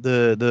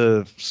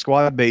the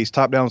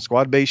top-down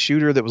squad-based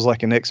shooter that was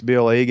like an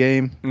XBLA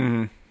game.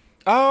 Mm-hmm.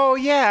 Oh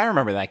yeah, I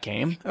remember that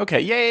game. Okay,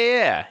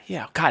 yeah.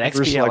 God,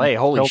 XBLA. Like,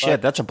 holy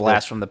shit, that's a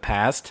blast from the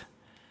past.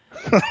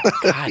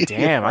 God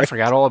damn, I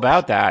forgot all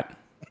about that.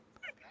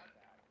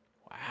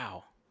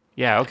 Wow.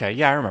 Yeah, okay.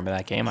 Yeah, I remember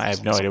that game. I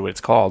have no idea what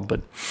it's called,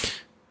 but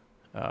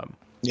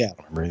Yeah, I don't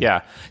remember either.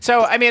 Yeah.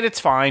 So I mean, it's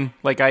fine.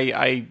 Like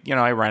I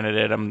rented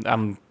it.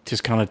 I'm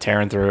just kind of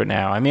tearing through it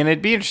now. I mean,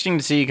 it'd be interesting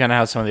to see kind of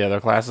how some of the other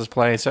classes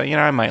play. So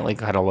I might like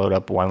kind of load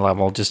up one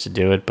level just to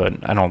do it.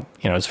 But I don't,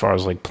 as far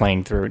as like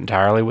playing through it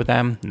entirely with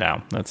them,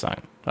 no, that's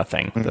not a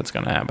thing that's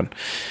going to happen.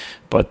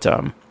 But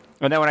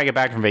and then when I get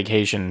back from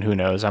vacation, who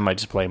knows? I might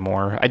just play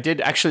more. I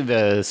did actually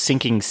the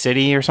Sinking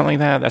City or something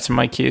like that. That's in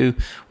my queue.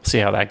 We'll see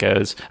how that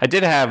goes. I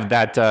did have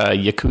that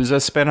Yakuza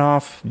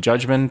spinoff,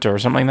 Judgment or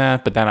something like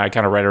that, but then I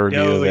kind of read a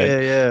review of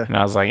it, and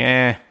I was like,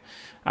 I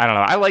don't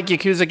know. I like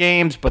Yakuza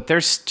games, but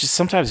there's just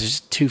sometimes it's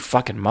just too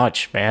fucking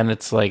much, man.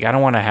 It's like I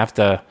don't want to have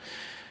to.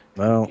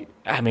 Well,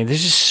 I mean,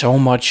 there's just so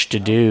much to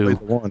do,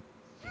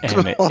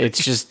 and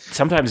it's just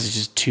sometimes it's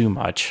just too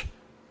much,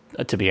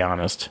 to be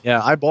honest.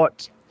 Yeah, I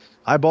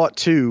bought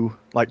two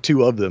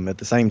of them at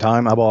the same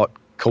time. I bought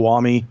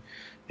Kiwami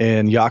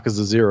and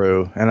Yakuza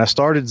 0, and I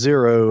started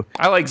 0.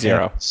 I like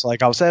 0. It's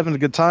like I was having a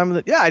good time with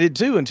it. Yeah, I did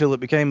too until it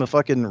became a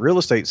fucking real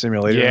estate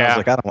simulator. Yeah. And I was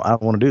like, I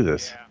don't want to do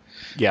this.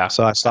 Yeah.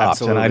 So I stopped,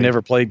 absolutely. and I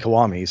never played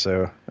Kiwami.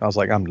 So I was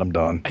like, I'm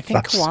done. I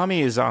think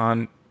Kiwami is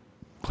on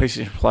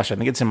PlayStation Plus. I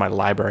think it's in my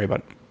library,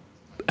 but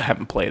I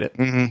haven't played it.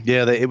 Mm-hmm.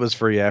 Yeah, it was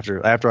free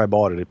after I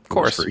bought it. Of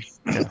course, it was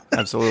free. Yeah,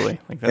 absolutely.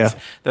 Like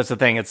that's the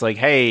thing. It's like,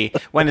 hey,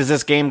 when is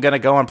this game gonna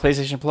go on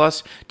PlayStation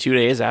Plus? 2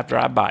 days after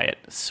I buy it.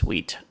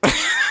 Sweet.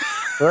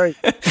 Right.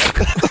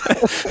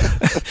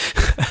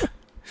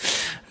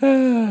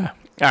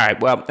 All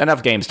right, well,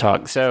 enough games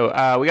talk.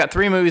 So we got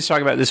 3 movies to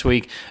talk about this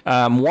week.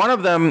 One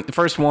of them, the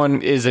first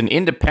one, is an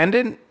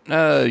independent.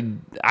 I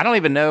don't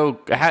even know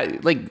how.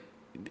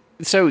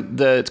 So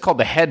it's called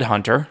The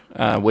Headhunter,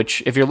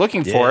 which if you're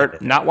looking for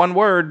it, not one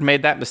word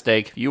made that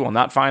mistake. You will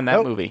not find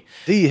that movie.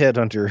 The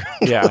Headhunter.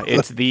 Yeah,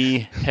 it's The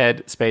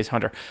Head Space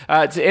Hunter.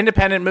 It's an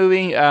independent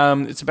movie.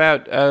 It's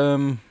about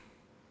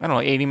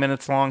 80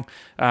 minutes long.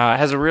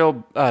 Has a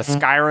real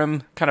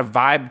Skyrim kind of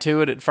vibe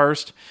to it at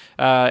first,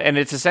 and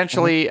it's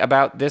essentially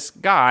about this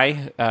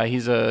guy.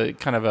 He's a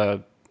kind of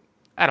a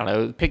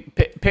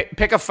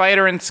pick a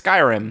fighter in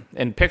Skyrim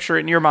and picture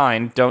it in your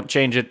mind. Don't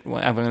change it.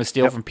 I'm going to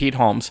steal from Pete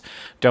Holmes.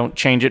 Don't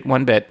change it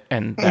one bit,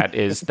 and that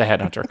is the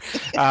Headhunter.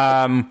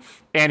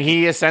 And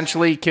he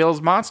essentially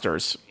kills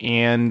monsters,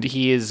 and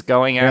he is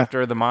going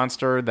after the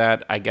monster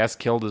that I guess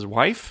killed his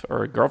wife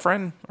or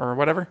girlfriend or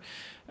whatever.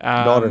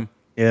 Daughter.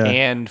 Yeah.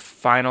 And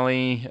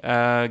finally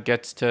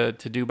gets to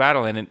do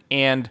battle in it.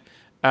 And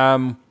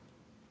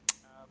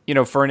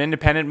for an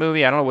independent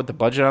movie, I don't know what the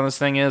budget on this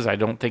thing is. I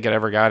don't think it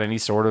ever got any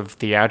sort of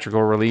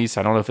theatrical release.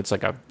 I don't know if it's I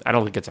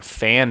don't think it's a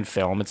fan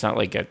film. It's not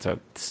like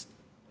it's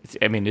it's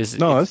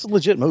a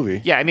legit movie.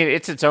 Yeah, I mean,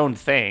 it's its own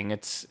thing.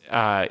 It's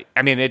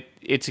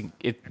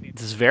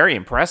it's very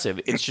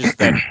impressive. It's just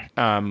that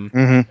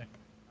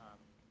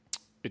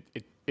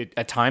it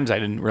at times I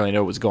didn't really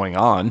know what was going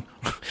on.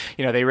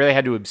 They really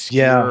had to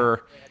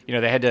obscure. Yeah.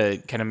 They had to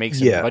kind of make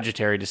some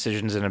budgetary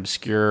decisions and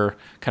obscure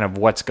kind of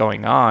what's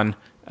going on.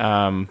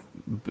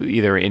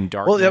 Either in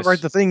darkness. Well, yeah, right.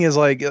 The thing is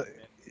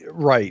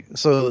right.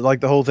 So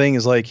the whole thing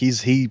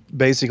is he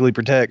basically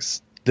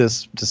protects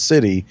this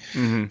city,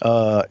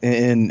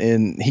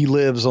 and he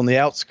lives on the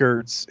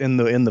outskirts in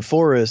the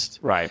forest,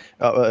 right?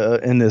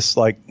 In this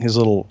his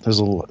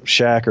little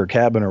shack or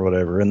cabin or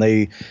whatever, and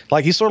they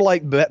he's sort of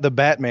like the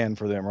Batman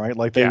for them, right?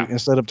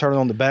 Instead of turning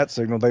on the bat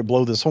signal, they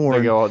blow this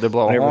horn. They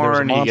blow a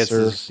horn. He gets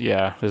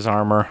his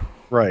armor.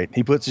 Right.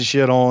 He puts his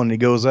shit on and he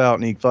goes out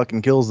and he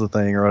fucking kills the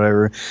thing or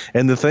whatever.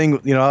 And the thing,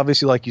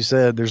 obviously, like you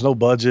said, there's no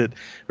budget,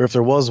 or if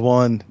there was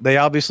one, they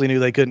obviously knew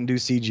they couldn't do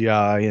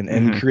CGI,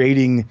 and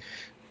creating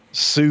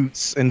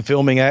suits and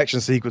filming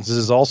action sequences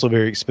is also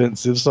very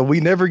expensive. So we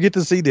never get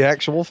to see the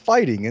actual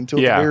fighting until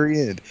the very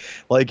end.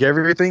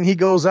 Everything he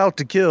goes out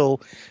to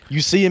kill,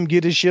 you see him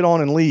get his shit on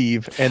and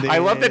leave. And then, I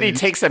love that he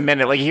takes a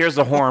minute. He hears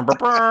the horn,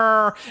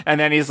 and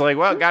then he's like,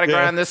 well, gotta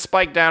grind this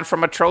spike down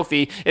from a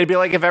trophy. It'd be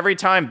like if every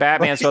time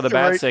Batman saw the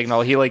bat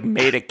signal, he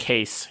made a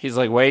case. He's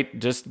like,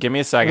 wait, just give me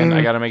a second.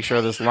 I gotta make sure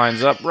this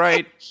lines up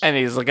right. And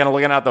he's looking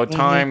at the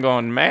time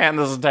going, man,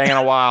 this is taking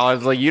a while. I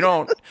was like, you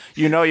don't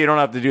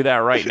have to do that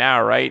right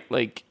now, right?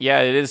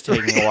 Yeah, it is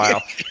taking a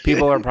while.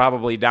 People are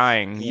probably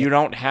dying. You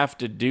don't have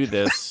to do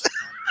this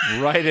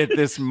right at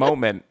this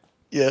moment.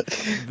 Yeah,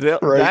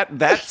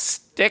 that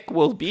stick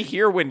will be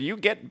here when you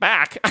get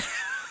back.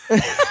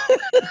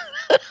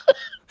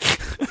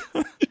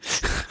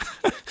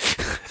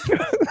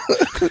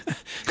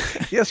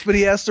 Yes, but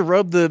he has to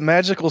rub the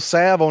magical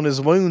salve on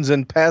his wounds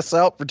and pass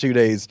out for 2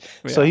 days.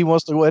 Yeah. So he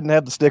wants to go ahead and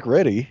have the stick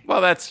ready.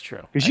 Well, that's true.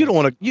 Because you don't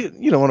want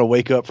to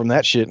wake up from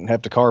that shit and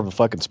have to carve a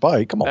fucking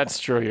spike. Come on. That's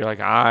true. You're like,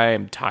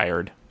 I'm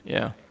tired.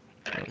 Yeah.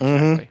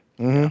 Exactly.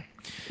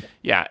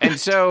 Yeah, and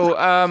so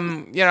I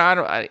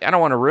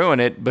don't want to ruin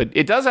it, but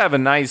it does have a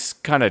nice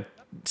kind of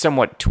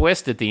somewhat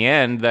twist at the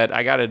end that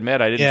I got to admit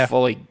I didn't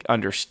fully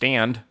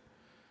understand.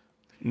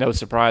 No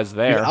surprise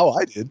there. Yeah,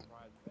 I did.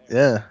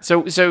 Yeah.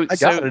 So I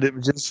got it. It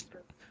was just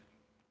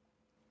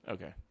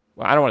okay.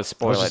 Well, I don't want to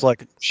spoil it. I was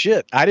just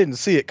shit. I didn't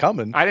see it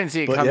coming. I didn't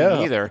see it coming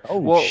either.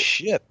 Oh,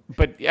 shit.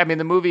 But I mean,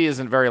 the movie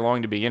isn't very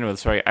long to begin with,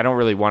 so I don't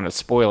really want to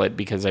spoil it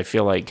because I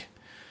feel like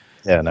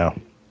Yeah, no.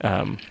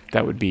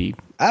 That would be.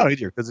 I don't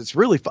either because it's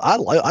really. I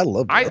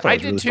love it. I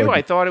did really too. Funny.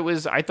 I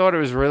thought it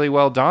was really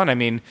well done. I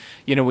mean,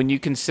 when you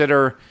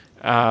consider,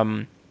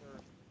 kind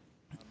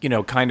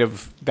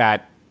of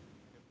that.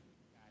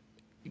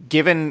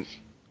 Given,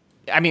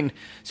 I mean,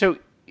 so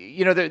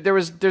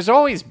there's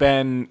always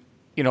been,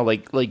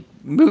 like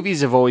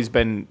movies have always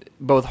been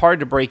both hard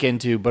to break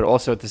into, but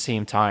also at the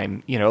same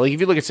time, like if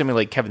you look at somebody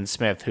like Kevin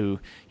Smith, who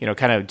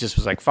kind of just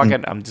was like, fuck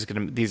it, I'm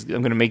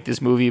gonna make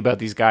this movie about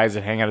these guys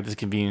that hang out at this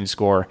convenience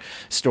store,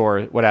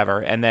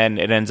 whatever, and then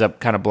it ends up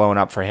kind of blowing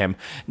up for him,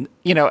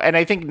 and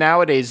I think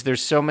nowadays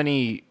there's so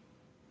many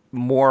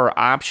more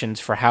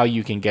options for how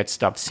you can get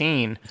stuff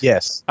seen.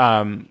 Yes.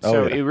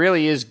 It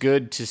really is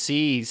good to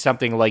see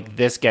something like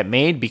this get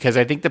made, because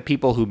I think the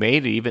people who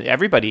made it, even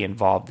everybody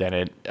involved in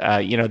it,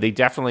 they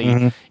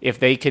definitely, if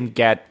they can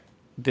get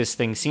this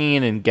thing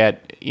seen and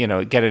get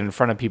it in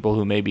front of people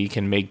who maybe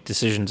can make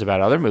decisions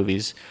about other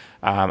movies,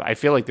 I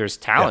feel like there's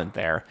talent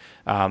there.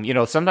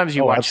 Sometimes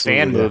you watch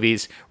fan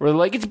movies where they're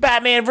like, it's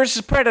Batman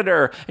versus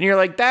Predator, and you're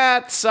like,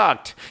 that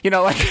sucked,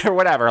 or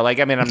whatever. Like,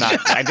 I mean, I'm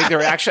not. I think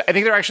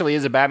there actually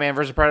is a Batman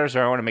versus Predator,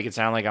 so I want to make it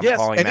sound like I'm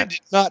calling that. Yes, and it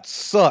did not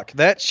suck.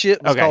 That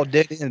shit was called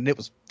Dead End, and it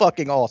was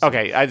fucking awesome.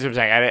 Okay, that's what I'm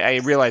saying. I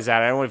realize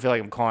that. I don't want to feel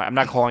like I'm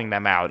not calling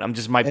them out.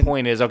 My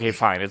point is, okay,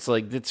 fine. It's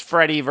like, it's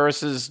Freddy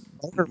versus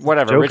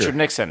whatever, Joker. Richard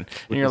Nixon,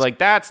 and you're like,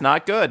 that's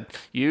not good.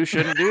 You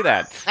shouldn't do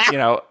that.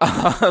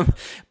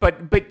 But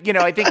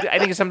I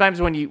think sometimes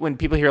when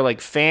people hear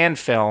like fan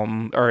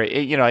film, or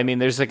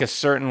there's like a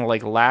certain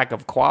like lack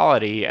of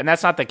quality, and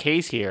that's not the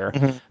case here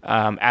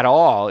at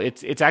all.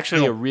 It's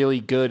actually a really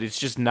good. It's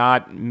just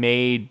not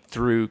made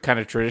through kind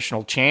of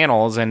traditional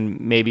channels, and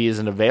maybe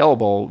isn't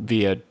available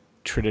via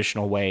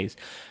traditional ways.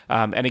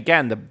 And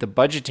again, the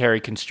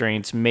budgetary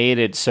constraints made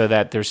it so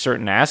that there's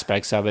certain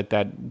aspects of it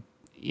that,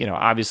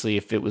 obviously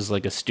if it was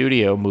like a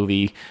studio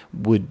movie,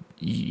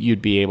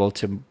 you'd be able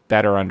to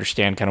better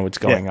understand kind of what's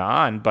going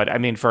on. But I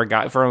mean, for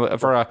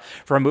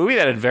a movie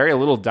that had very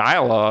little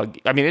dialogue,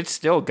 I mean, it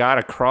still got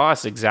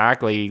across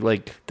exactly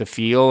like the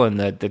feel and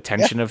the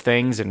tension of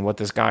things and what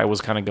this guy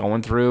was kind of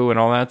going through and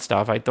all that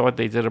stuff. I thought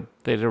they did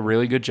a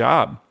really good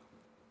job.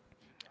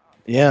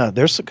 Yeah,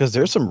 there's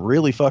some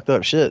really fucked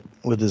up shit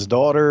with his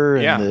daughter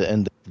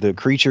and the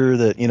creature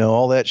that,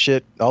 all that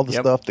shit, all the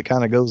stuff that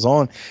kind of goes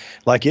on.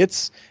 Like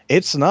it's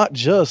not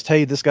just,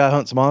 hey, this guy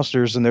hunts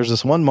monsters and there's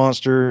this one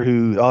monster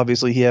who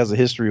obviously he has a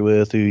history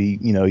with, who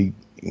he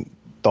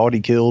thought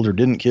he killed or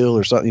didn't kill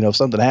or something,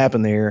 something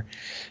happened there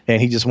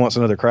and he just wants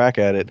another crack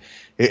at it.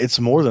 It's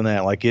more than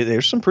that. Like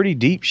there's some pretty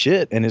deep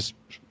shit and it's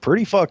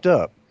pretty fucked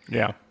up.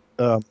 Yeah.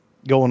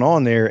 Going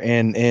on there.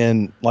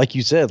 And like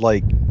you said,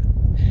 like,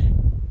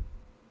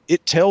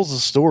 it tells a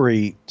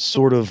story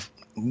sort of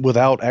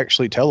without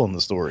actually telling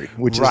the story,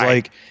 which is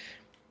like,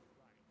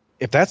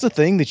 if that's a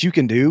thing that you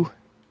can do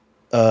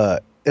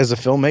as a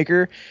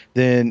filmmaker,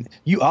 then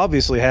you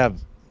obviously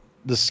have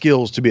the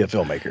skills to be a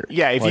filmmaker.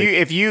 Yeah,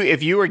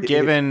 if you were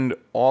given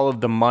all of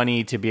the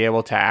money to be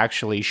able to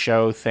actually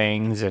show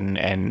things and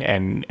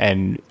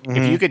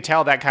if you could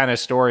tell that kind of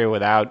story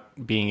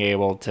without being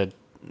able to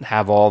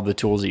have all the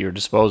tools at your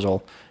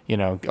disposal,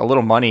 a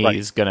little money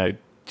is going to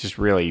just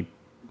really,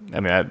 I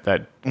mean,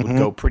 that would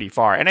go pretty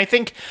far. And I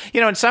think,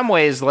 in some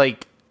ways,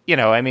 like,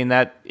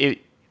 that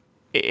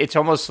it's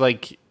almost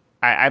like,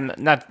 I'm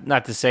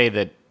not to say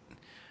that,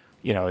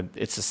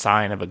 it's a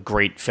sign of a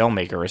great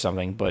filmmaker or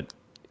something, but,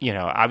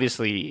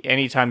 obviously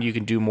anytime you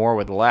can do more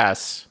with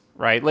less,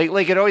 right?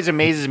 Like it always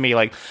amazes me.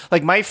 Like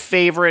my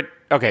favorite,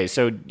 okay,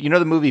 so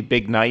the movie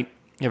Big Night?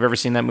 Have you ever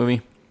seen that movie?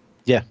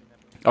 Yeah.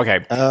 Okay.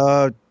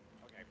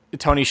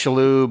 Tony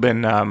Shalhoub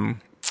and,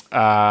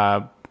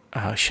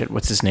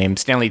 what's his name?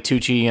 Stanley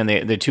Tucci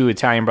and the two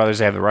Italian brothers.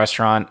 They have the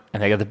restaurant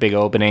and they got the big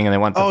opening and they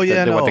want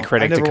the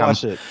critic to come.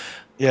 Watched it.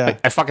 Yeah,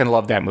 I fucking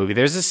love that movie.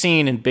 There's a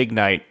scene in Big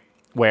Night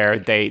where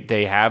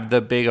they have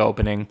the big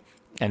opening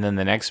and then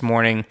the next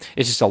morning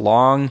it's just a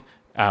long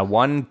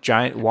one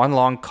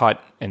long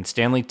cut and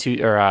Stanley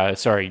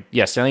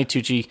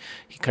Tucci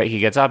he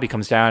gets up, he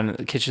comes down to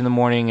the kitchen in the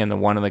morning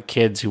and one of the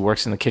kids who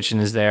works in the kitchen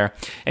is there,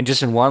 and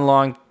just in one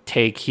long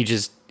take he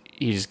just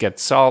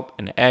gets salt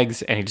and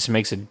eggs, and he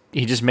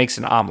just makes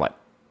an omelet.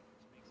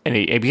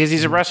 And because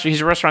he's a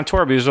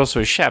restaurateur, but he was also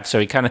a chef, so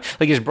he kind of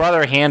like his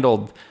brother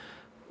handled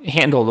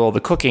all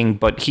the cooking,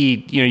 but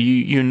he,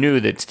 you knew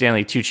that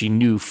Stanley Tucci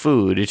knew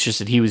food. It's just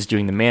that he was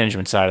doing the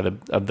management side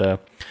of the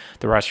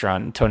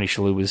restaurant, and Tony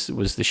Shalhoub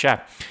was the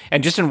chef.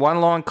 And just in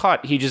one long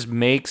cut, he just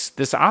makes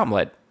this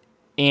omelet,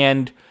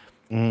 and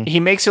he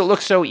makes it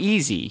look so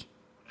easy.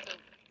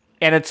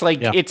 And it's like,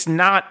 it's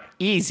not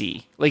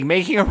easy. Like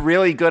making a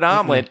really good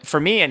omelet, for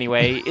me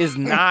anyway, is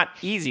not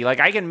easy. Like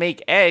I can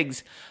make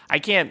eggs. I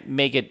can't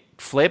make it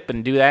flip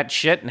and do that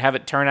shit and have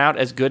it turn out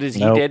as good as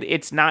he did.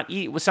 It's not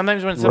easy.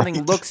 Sometimes when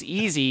something looks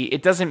easy,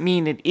 it doesn't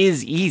mean it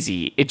is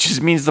easy. It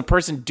just means the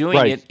person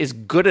doing it is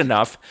good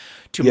enough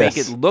to make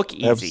it look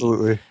easy.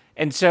 Absolutely.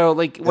 And so,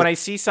 like, when I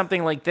see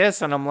something like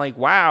this, and I'm like,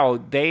 wow,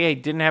 they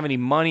didn't have any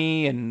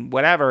money and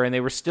whatever, and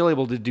they were still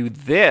able to do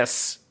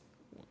this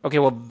Okay,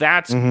 well,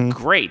 that's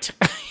great.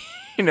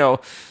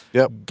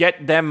 Yep.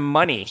 Get them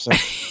money.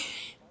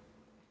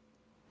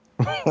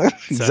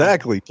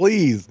 Exactly.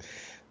 Please.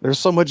 There's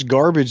so much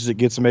garbage that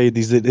gets made.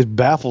 It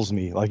baffles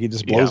me. Like, it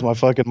just blows my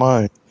fucking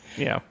mind.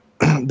 Yeah.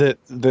 That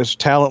there's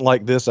talent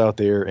like this out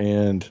there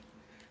and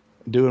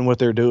doing what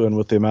they're doing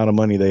with the amount of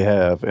money they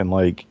have, and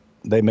like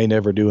they may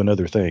never do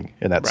another thing,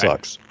 and that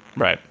sucks.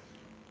 Right.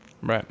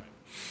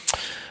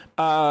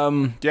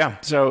 Yeah.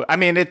 So I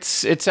mean,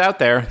 it's out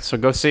there. So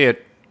go see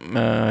it.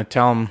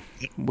 Tell them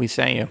we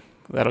sent you.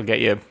 That'll get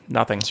you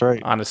nothing. That's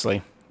right.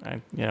 Honestly,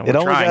 it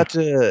only got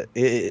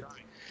to.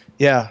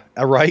 Yeah,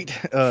 right.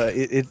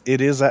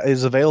 It is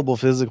available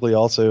physically.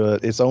 Also,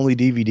 it's only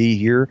DVD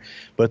here,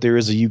 but there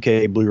is a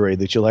UK Blu-ray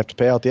that you'll have to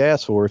pay out the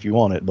ass for if you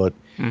want it. But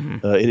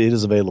it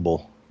is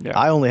available. Yeah.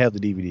 I only have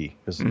the DVD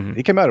because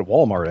it came out at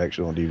Walmart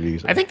actually on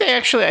DVD. So. I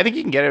think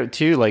you can get it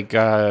too. Like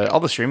all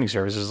the streaming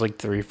services, like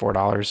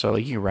 $3-4. So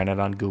like you can rent it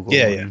on Google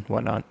and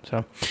whatnot.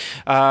 So,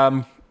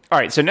 all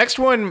right. So next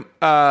one,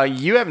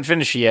 you haven't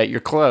finished it yet. You're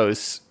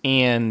close,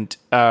 and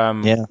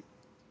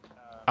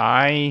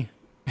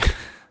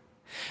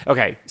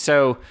Okay,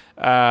 so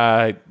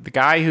the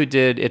guy who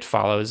did It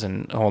Follows,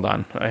 and hold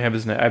on, I have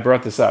his name. I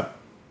brought this up.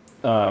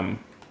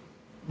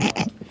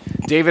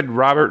 David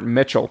Robert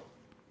Mitchell.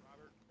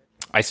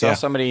 I saw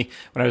somebody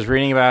when I was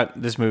reading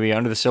about this movie,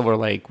 Under the Silver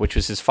Lake, which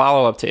was his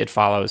follow-up to It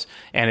Follows,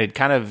 and it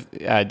kind of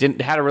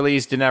didn't have a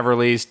release.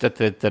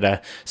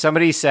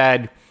 Somebody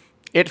said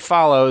It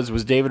Follows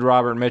was David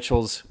Robert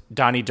Mitchell's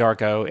Donnie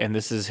Darko, and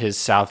this is his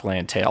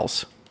Southland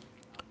Tales.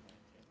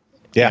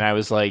 Yeah, and I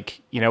was like,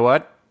 you know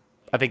what?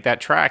 I think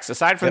that tracks.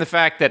 Aside from the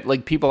fact that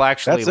like people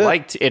actually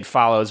liked It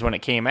Follows when it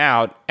came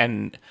out,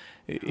 and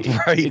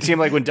it seemed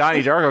like when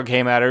Donnie Darko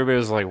came out, everybody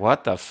was like,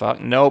 "What the fuck?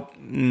 Nope."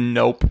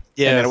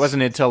 Yes. And then it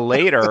wasn't until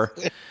later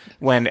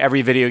when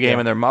every video game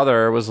and their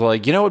mother was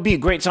like, "You know, it'd be a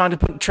great song to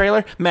put in the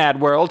trailer,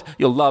 Mad World.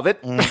 You'll love it."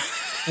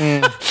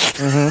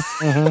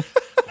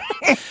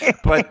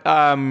 But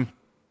I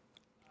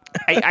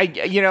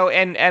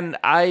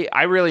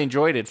really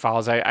enjoyed It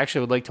Follows. I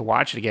actually would like to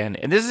watch it again.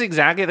 And this is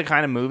exactly the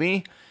kind of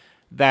movie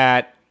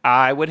that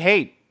I would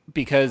hate,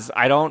 because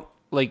I don't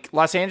like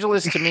Los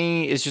Angeles. To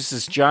me is just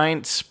this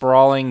giant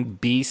sprawling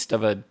beast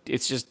of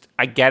it's just,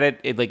 I get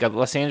it. Like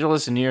Los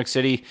Angeles and New York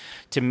City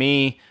to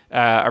me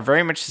are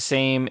very much the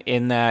same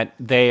in that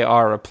they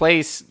are a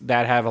place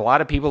that have a lot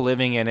of people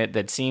living in it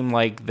that seem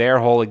like their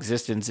whole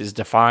existence is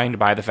defined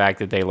by the fact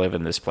that they live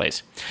in this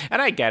place.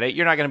 And I get it.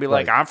 You're not going to be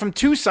like, I'm from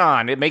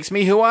Tucson, it makes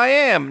me who I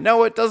am.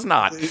 No, it does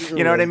not.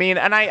 You know what I mean?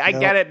 And I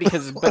get it,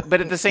 because but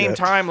at the same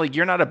time, like,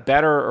 you're not a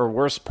better or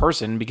worse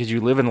person because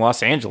you live in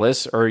Los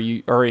Angeles or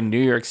in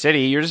New York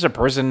City. You're just a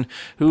person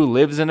who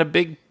lives in a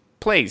big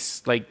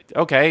place. Like,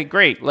 okay,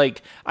 great.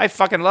 Like, I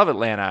fucking love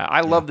Atlanta.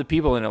 I love the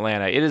people in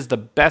Atlanta. It is the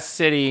best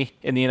city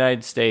in the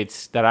United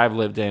States that I've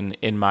lived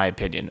in my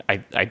opinion.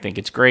 I think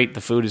it's great.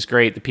 The food is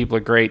great. The people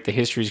are great. The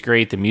history is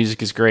great. The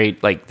music is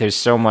great. Like, there's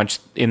so much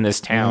in this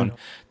town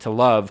to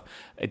love.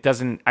 I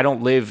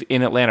don't live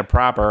in Atlanta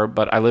proper,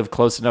 but I live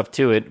close enough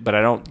to it, but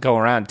I don't go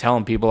around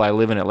telling people I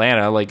live in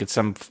Atlanta like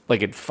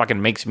it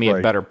fucking makes me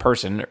a better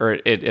person, or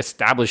it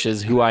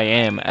establishes who I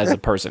am as a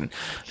person.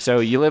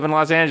 So you live in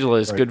Los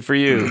Angeles, good for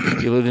you.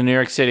 You live in New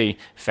York City,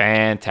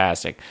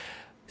 fantastic.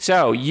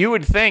 So you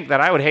would think that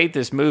I would hate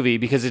this movie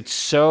because it's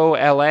so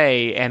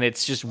LA and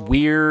it's just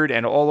weird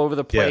and all over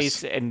the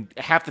place. Yes. And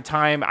half the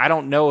time, I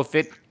don't know if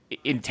it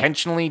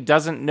intentionally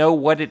doesn't know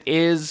what it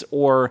is,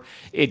 or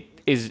it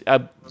is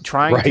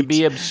trying to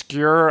be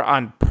obscure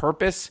on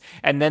purpose,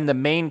 and then the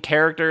main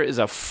character is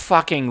a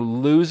fucking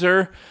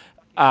loser.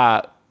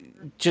 But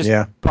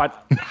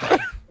I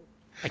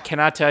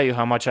cannot tell you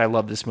how much I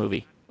love this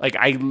movie.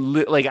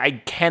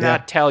 I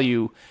cannot tell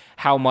you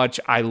how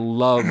much I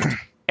loved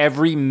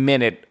every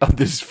minute of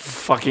this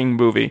fucking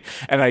movie,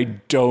 and I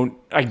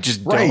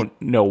just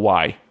don't know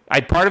why.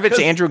 Part of it's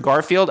Andrew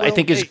Garfield. I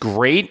think is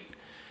great.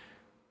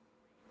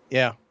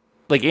 Yeah.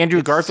 Like,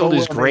 Andrew Garfield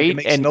is great. It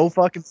makes no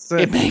fucking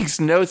sense. It makes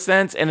no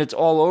sense, and it's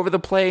all over the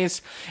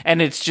place.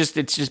 And it's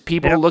just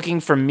people looking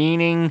for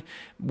meaning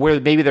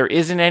where maybe there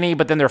isn't any,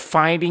 but then they're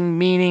finding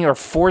meaning or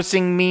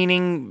forcing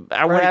meaning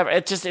or whatever.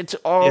 It's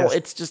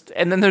just,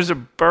 and then there's a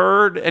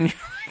bird, and you're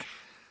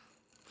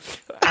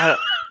like,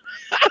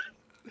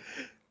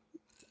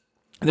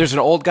 there's an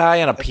old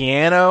guy on a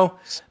piano.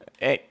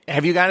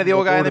 Have you gotten to the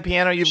old guy on the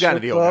piano? You've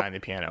gotten to the old guy on the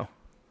piano,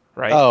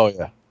 right? Oh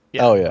yeah.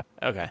 Oh yeah.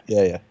 Okay.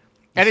 Yeah.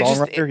 And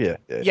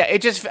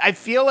I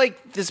feel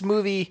like this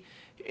movie,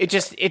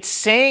 it's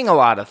saying a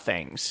lot of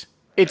things.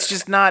 It's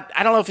just not,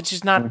 I don't know if it's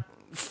just not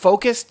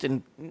focused,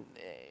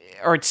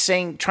 or it's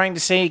trying to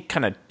say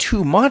kind of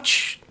too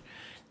much.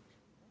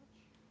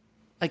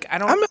 Like, I'm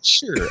not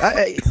sure.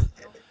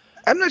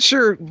 I'm not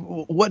sure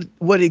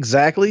what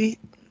exactly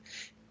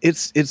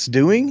it's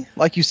doing,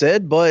 like you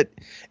said, but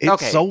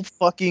it's so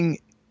fucking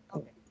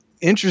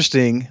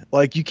interesting.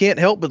 Like, you can't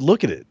help but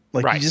look at it.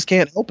 Like, you just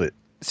can't help it.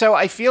 So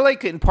I feel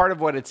like part of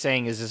what it's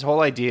saying is this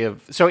whole idea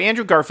of... So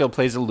Andrew Garfield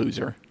plays a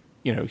loser,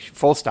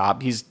 full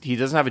stop. He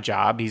doesn't have a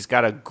job. He's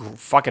got a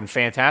fucking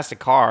fantastic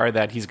car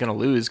that he's going to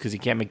lose because he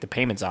can't make the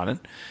payments on it.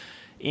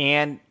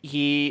 And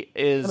he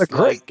is and a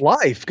great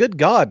life. Good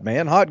God,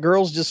 man! Hot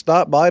girls just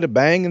stop by to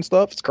bang and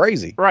stuff. It's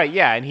crazy, right?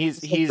 Yeah, and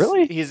he's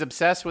really?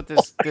 obsessed with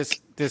this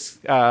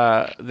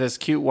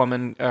cute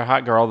woman, or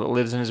hot girl that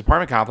lives in his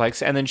apartment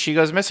complex, and then she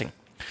goes missing,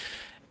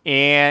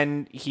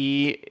 and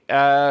he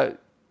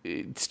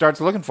starts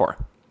looking for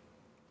her.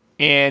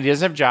 And he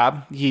doesn't have a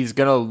job. He's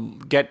going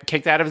to get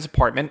kicked out of his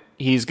apartment.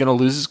 He's going to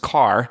lose his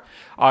car.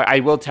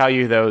 I will tell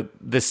you, though,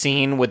 the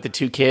scene with the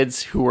two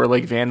kids who were,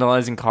 like,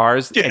 vandalizing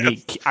cars. Yes.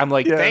 And I'm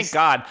like, thank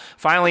God,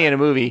 finally in a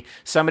movie,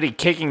 somebody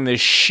kicking the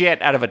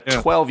shit out of a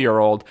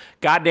 12-year-old.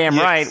 Goddamn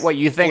right. What,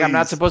 you think I'm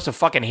not supposed to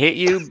fucking hit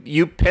you?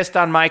 You pissed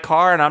on my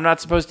car and I'm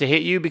not supposed to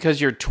hit you because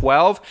you're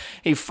 12?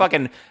 He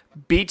fucking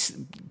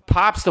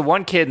pops the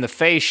one kid in the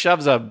face,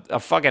 shoves a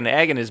fucking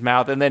egg in his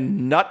mouth, and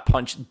then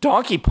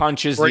donkey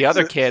punches the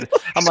other kid.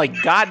 I'm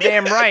like,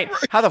 goddamn right.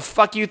 How the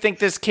fuck you think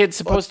this kid's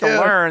supposed to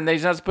learn that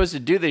he's not supposed to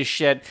do this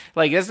shit?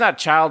 Like, that's not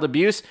child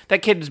abuse.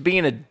 That kid is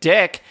being a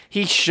dick.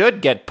 He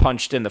should get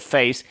punched in the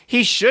face.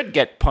 He should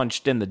get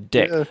punched in the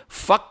dick. Yeah.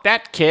 Fuck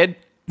that kid.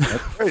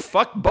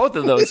 Fuck both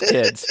of those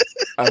kids.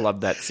 I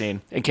love that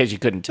scene, in case you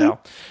couldn't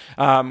tell.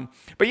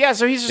 But yeah,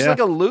 so he's just like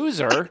a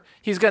loser.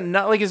 He's got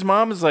his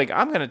mom is like,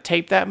 I'm going to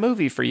tape that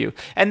movie for you.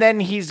 And then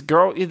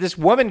this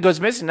woman goes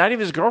missing, not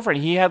even his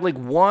girlfriend. He had like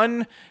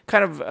one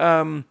kind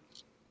of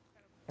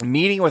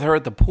meeting with her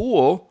at the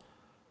pool.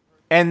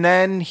 And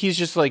then he's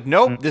just like,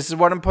 nope, this is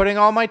what I'm putting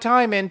all my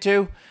time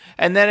into.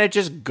 And then it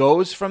just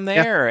goes from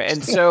there. Yeah.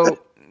 And so,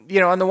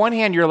 on the one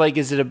hand, you're like,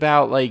 is it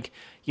about like,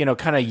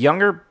 kind of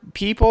younger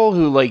people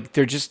who like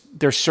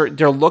they're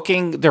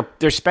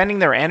spending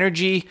their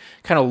energy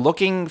kind of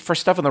looking for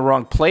stuff in the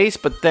wrong place,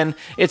 but then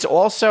it's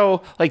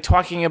also like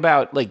talking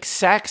about like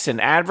sex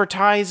and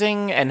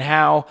advertising and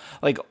how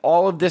like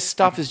all of this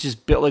stuff is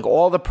just built, like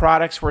all the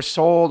products we're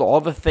sold,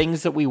 all the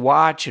things that we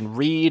watch and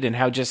read, and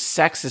how just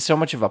sex is so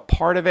much of a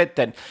part of it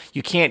that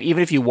you can't,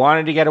 even if you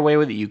wanted to get away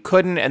with it, you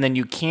couldn't, and then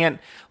you can't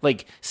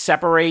like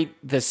separate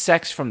the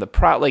sex from the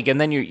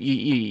and then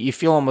you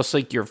feel almost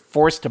like you're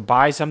forced to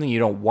buy something you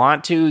don't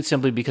want to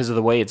simply because of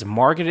the way it's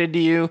marketed to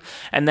you,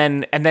 and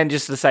then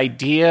just this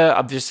idea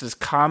of just this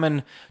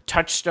common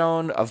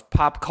touchstone of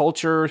pop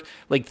culture,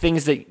 like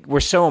things that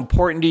were so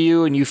important to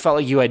you and you felt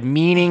like you had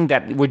meaning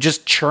that were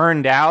just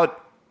churned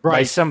out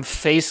by some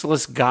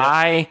faceless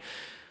guy,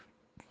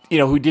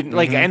 who didn't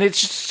like, and it's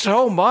just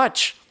so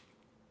much.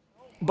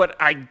 But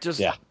I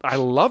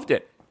loved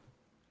it.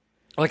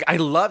 Like, I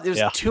loved it.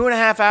 It was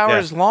 2.5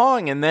 hours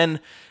long, and then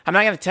I'm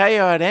not going to tell you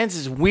how it ends.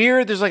 It's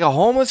weird. There's, like, a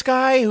homeless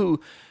guy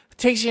who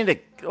takes you into,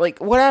 like,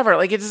 whatever.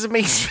 Like, it doesn't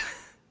make it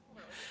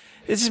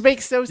just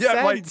makes no sense.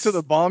 Yeah, like, to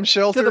the bomb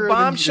shelter.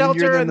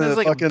 And there's,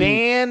 like, a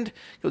band,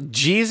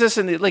 Jesus,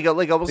 and, like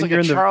almost like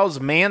a Charles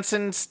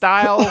Manson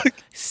style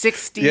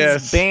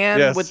 60s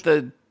band with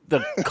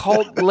the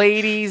cult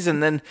ladies,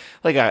 and then,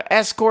 like, a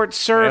escort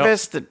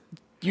service that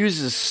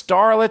uses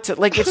starlets.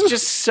 Like,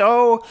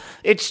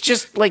 it's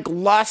just like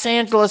Los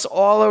Angeles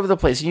all over the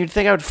place, and you'd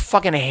think I would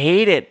fucking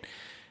hate it.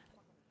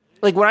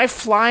 Like, when I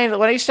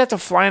used to have to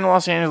fly into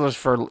Los Angeles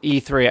for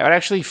E3, I would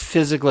actually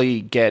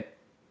physically get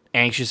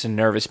anxious and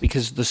nervous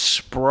because the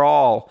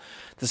sprawl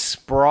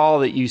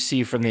that you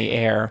see from the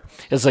air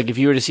is like if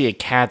you were to see a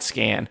CAT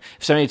scan.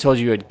 If somebody told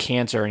you had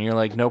cancer and you're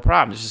like, no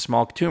problem, it's a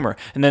small tumor,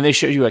 and then they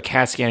showed you a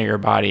CAT scan of your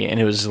body and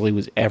it was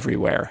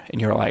everywhere,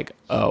 and you're like,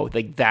 oh,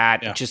 like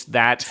that, just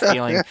that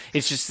feeling.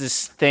 It's just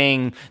this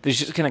thing that's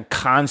just gonna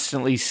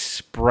constantly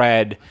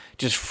spread,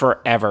 just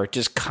forever,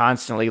 just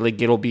constantly. Like,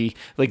 it'll be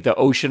like the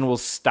ocean will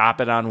stop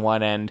it on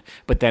one end,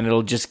 but then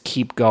it'll just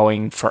keep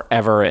going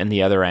forever in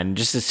the other end.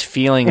 Just this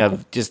feeling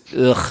of just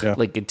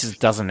like it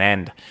just doesn't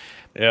end.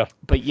 Yeah.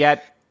 But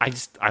yet,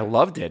 I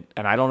loved it,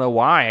 and I don't know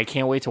why. I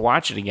can't wait to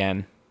watch it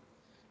again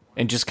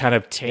and just kind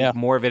of take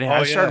more of it. And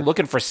I started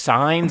looking for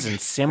signs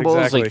and symbols.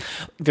 Exactly. Like,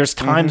 there's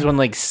times when,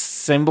 like,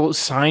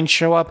 signs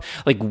show up,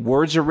 like,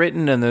 words are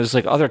written, and there's,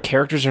 like, other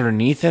characters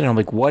underneath it, and I'm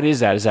like, what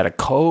is that? Is that a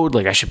code?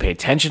 Like, I should pay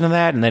attention to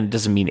that, and then it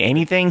doesn't mean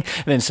anything,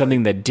 and then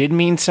something that did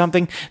mean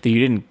something that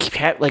you didn't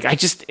catch. Like,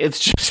 it's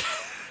just...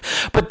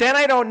 But then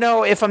I don't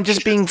know if I'm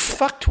just being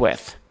fucked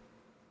with.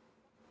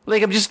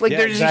 Like, I'm just like,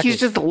 he's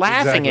just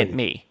laughing at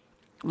me.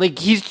 Like,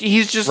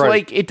 he's just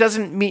like, it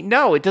doesn't mean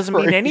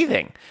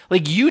anything.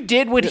 Like, you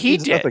did what he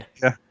did.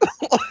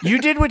 You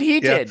did what he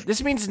did.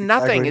 This means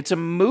nothing. It's a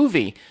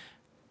movie.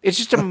 It's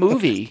just a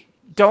movie.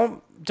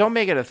 Don't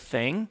make it a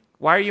thing.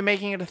 Why are you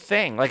making it a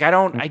thing? Like,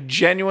 I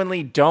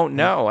genuinely don't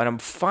know, and I'm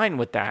fine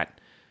with that.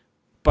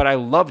 But I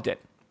loved it.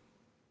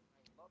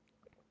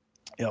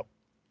 Yep.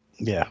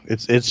 Yeah.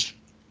 It's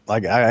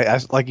like, I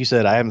like you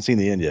said, I haven't seen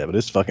the end yet, but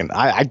it's fucking,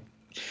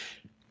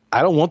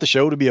 I don't want the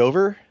show to be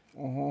over,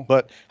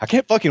 but I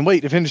can't fucking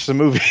wait to finish the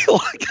movie.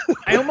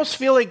 I almost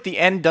feel like the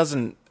end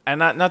doesn't, and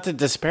not to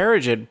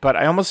disparage it, but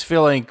I almost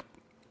feel like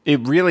it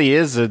really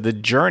is the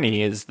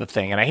journey is the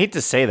thing. And I hate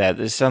to say that.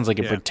 This sounds like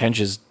a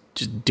pretentious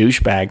just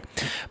douchebag,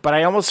 but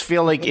I almost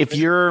feel like if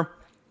you're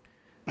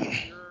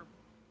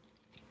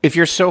if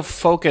you're so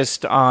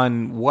focused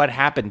on what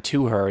happened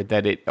to her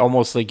that it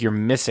almost like you're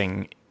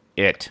missing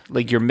it,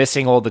 like you're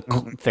missing all the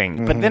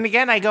thing. But then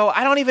again, I go,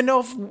 I don't even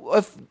know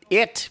if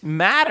it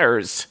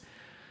matters,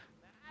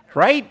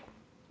 right?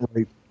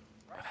 Right.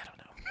 I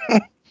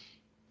don't know.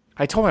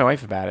 I told my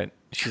wife about it.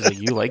 She's like,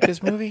 "You like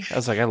this movie?" I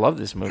was like, "I love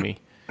this movie.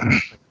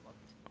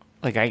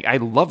 Like, I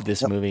love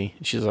this movie."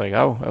 She's like,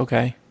 "Oh,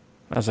 okay."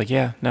 I was like,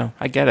 "Yeah, no,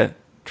 I get it.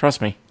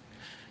 Trust me."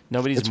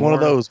 It's one of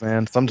those,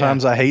 man.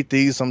 Sometimes I hate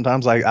these.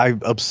 Sometimes I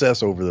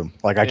obsess over them.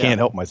 Like I can't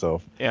help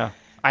myself. Yeah.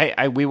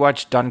 We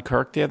watched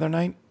Dunkirk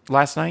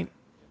last night,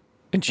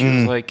 and she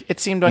was like, "It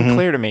seemed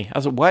unclear to me." I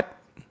was like, "What?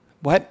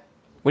 What?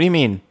 What do you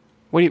mean?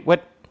 What?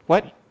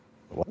 What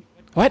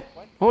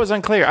was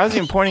unclear?" I was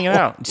even pointing it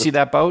out. You see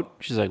that boat?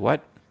 She's like,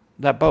 "What?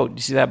 That boat?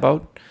 You see that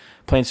boat?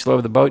 Plane flew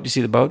over the boat. You see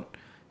the boat?"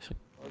 She's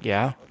like,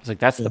 "Yeah." I was like,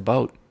 "That's the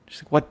boat."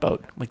 She's like, "What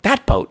boat?" I'm like,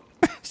 "That boat."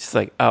 She's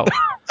like, "Oh."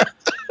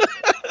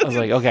 I was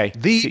like, okay.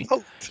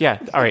 Boat. Yeah,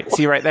 all right.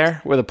 See right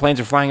there where the planes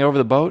are flying over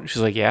the boat?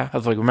 She's like, yeah. I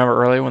was like,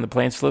 remember earlier when the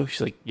planes flew?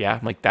 She's like, yeah.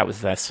 I'm like, that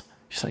was this.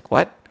 She's like,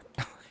 what?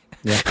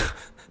 Yeah.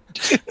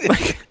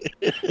 Like,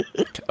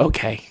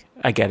 okay,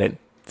 I get it.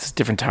 It's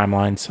different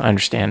timelines. I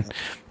understand.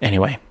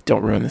 Anyway,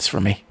 don't ruin this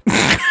for me.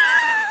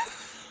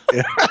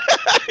 Yeah.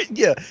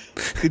 Yeah.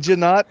 Could you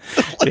not?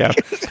 Yeah.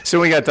 So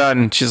we got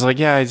done. She's like,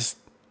 yeah,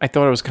 I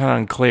thought it was kind of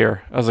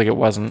unclear. I was like, it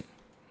wasn't.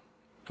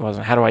 It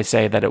wasn't. How do I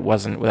say that it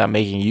wasn't without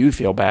making you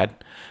feel bad,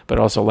 but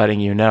also letting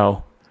you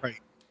know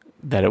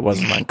that it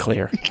wasn't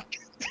unclear?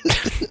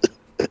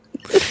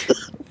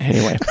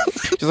 Anyway,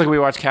 just like we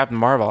watched Captain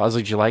Marvel. I was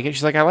like, did you like it?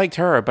 She's like, I liked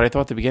her, but I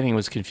thought the beginning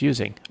was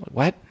confusing. I'm like,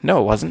 what?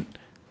 No, it wasn't.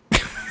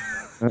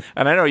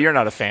 And I know you're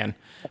not a fan,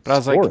 but I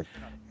was like, boring.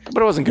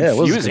 But it wasn't confusing.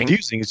 Yeah, it wasn't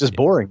confusing. It's just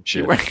boring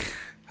shit.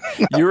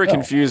 You were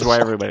confused why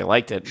everybody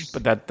liked it,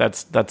 but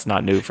that's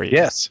not new for you.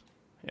 Yes.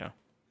 Yeah.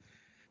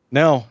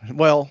 No.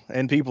 Well,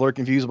 and people are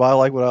confused by I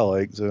like what I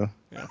like. So.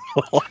 Yeah.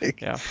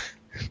 Like. Yeah.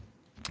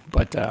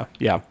 But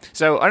yeah.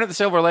 So Under the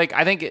Silver Lake,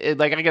 I think I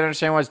can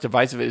understand why it's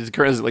divisive. It's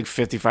currently like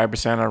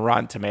 55% on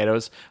Rotten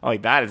Tomatoes. I'm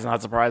like, that is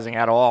not surprising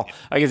at all.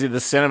 I can see the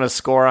cinema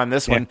score on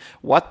this one.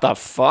 What the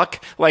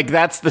fuck? Like,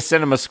 that's the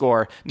cinema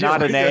score,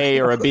 not an A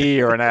or a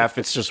B or an F.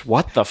 It's just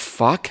what the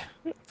fuck.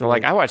 They're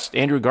like, I watched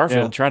Andrew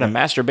Garfield try to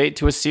masturbate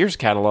to a Sears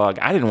catalog.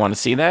 I didn't want to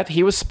see that.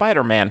 He was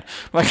Spider-Man.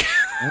 Like,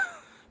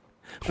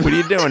 what are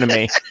you doing to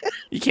me?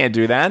 You can't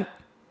do that.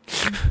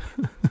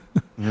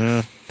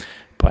 Yeah.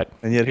 But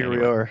and yet here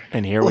we are.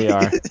 And here we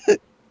are.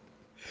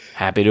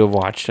 Happy to have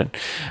watched it.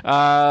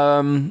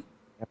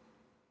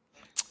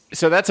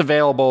 So that's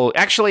available.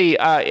 Actually,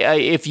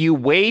 if you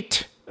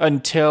wait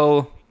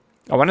until,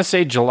 I want to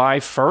say July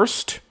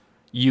 1st,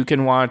 you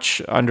can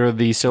watch Under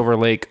the Silver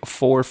Lake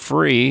for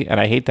free, and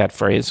I hate that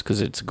phrase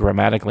because it's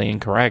grammatically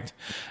incorrect,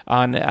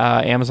 on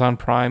Amazon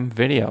Prime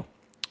Video.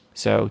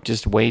 So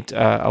just wait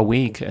a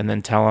week and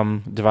then tell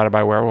them Divided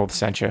by Werewolf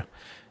sent you.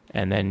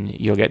 And then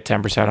you'll get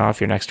 10%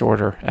 off your next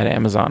order at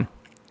Amazon.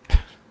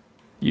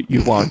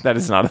 You won't. That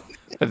is not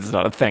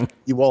a thing.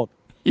 You won't.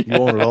 You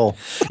won't at all.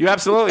 You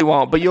absolutely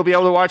won't. But you'll be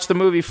able to watch the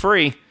movie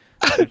free.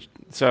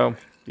 So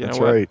That's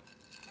know what? right.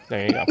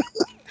 There you go.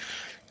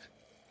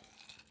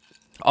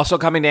 Also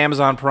coming to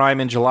Amazon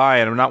Prime in July,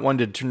 and I'm not one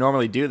to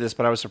normally do this,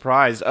 but I was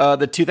surprised.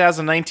 The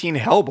 2019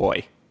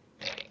 Hellboy.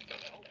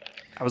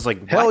 I was like,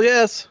 what? Hell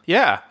yes.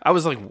 Yeah. I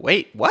was like,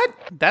 wait, what?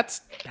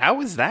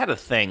 How is that a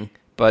thing?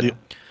 But. Yeah.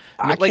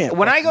 Like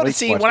when I go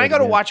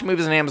to watch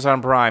movies on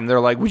Amazon Prime, they're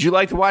like, "Would you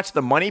like to watch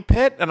The Money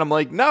Pit?" And I'm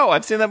like, "No,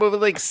 I've seen that movie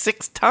like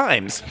 6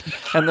 times."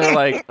 And they're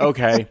like,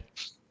 "Okay,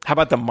 how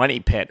about The Money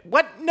Pit?"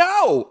 What?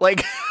 No,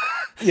 like,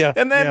 yeah.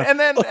 And then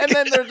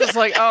they're just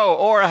like, "Oh,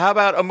 or how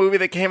about a movie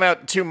that came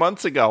out 2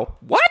 months ago?"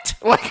 What?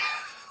 Like,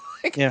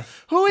 yeah.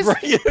 Who's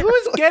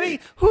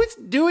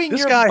doing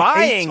this your guy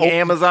buying hates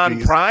Amazon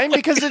movies. Prime?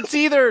 Because it's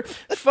either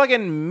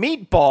fucking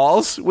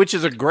Meatballs, which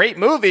is a great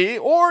movie,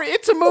 or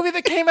it's a movie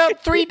that came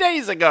out 3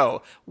 days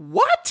ago.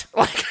 What?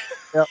 Like,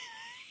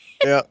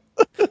 yeah.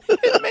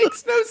 it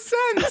makes no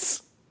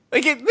sense.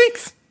 Like, it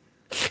makes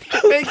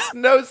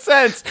no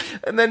sense.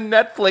 And then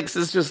Netflix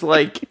is just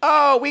like,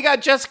 oh, we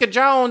got Jessica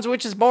Jones,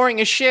 which is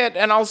boring as shit,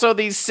 and also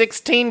these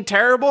 16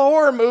 terrible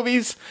horror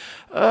movies.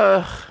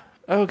 Okay.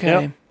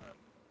 Yep.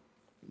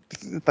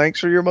 Thanks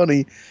for your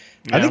money.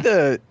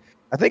 Yeah.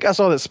 I think I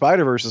saw that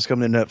Spider-Verse is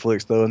coming to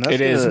Netflix though, and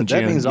it is in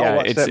June. That means I'll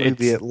watch that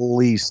movie at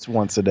least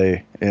once a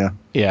day. Yeah.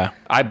 Yeah.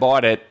 I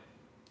bought it.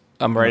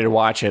 I'm ready to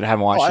watch it. I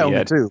haven't watched I it own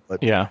yet. it too.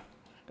 But yeah.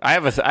 I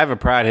have a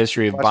proud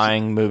history of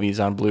buying movies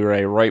on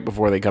Blu-ray right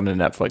before they come to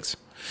Netflix.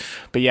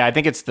 But yeah, I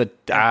think it's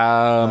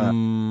I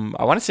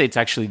want to say it's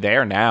actually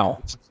there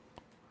now.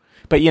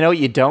 But you know what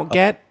you don't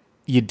get?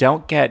 You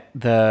don't get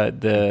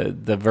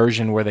the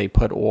version where they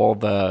put all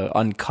the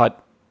uncut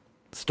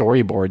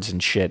storyboards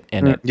and shit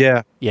in it.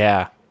 Yeah.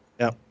 Yeah.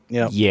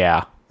 Yeah.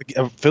 Yeah.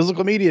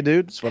 Physical media,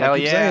 dude. That's what Hell I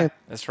keep yeah. saying.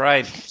 That's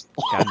right.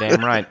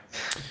 Goddamn right.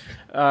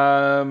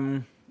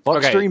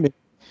 Fuck streaming.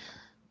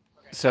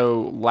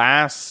 So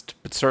last,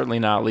 but certainly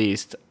not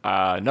least,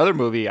 another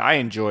movie I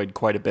enjoyed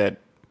quite a bit.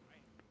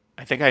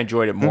 I think I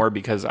enjoyed it more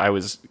because I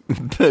was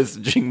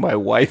messaging my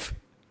wife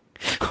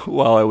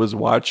while I was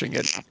watching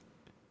it.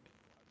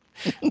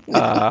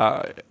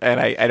 And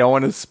I don't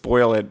want to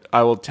spoil it.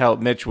 I will tell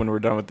Mitch when we're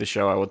done with the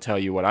show. I will tell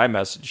you what I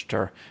messaged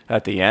her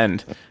at the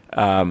end.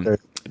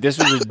 This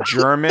was a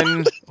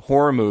German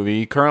horror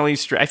movie. Currently,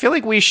 I feel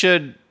like we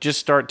should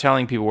just start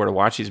telling people where to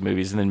watch these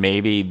movies, and then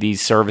maybe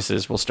these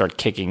services will start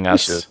kicking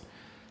us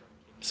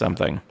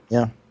something.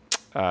 Yeah.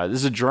 This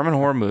is a German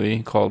horror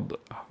movie called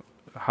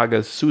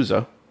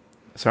Hagazusa.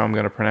 That's how I'm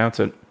going to pronounce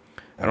it.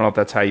 I don't know if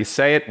that's how you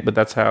say it, but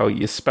that's how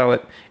you spell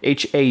it.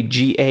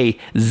 Hagazussa.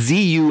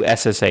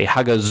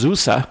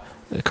 Hagazusa.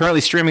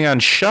 Currently streaming on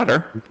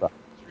Shudder.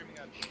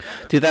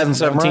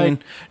 2017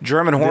 right.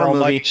 German horror movie.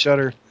 Like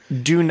Shudder.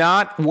 Do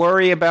not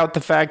worry about the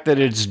fact that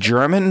it's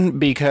German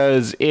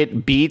because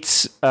it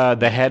beats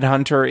the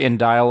Headhunter in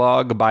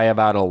dialogue by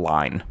about a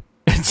line.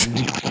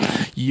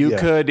 You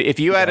could, if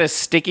you had a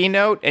sticky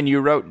note and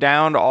you wrote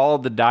down all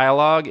the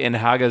dialogue in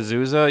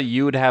Hagazusa,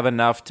 you would have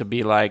enough to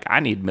be like, I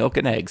need milk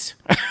and eggs.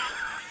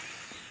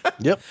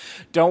 Yep.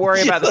 Don't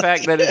worry about the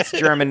fact that it's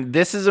German.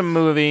 This is a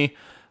movie.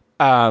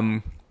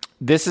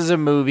 This is a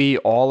movie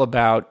all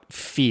about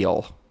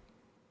feel.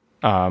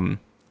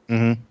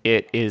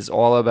 It is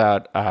all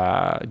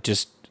about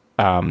just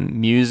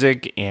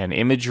music and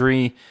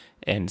imagery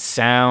and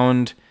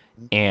sound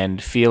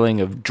and feeling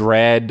of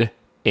dread,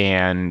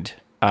 and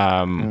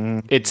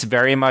it's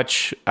very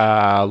much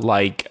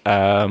like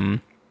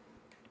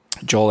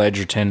Joel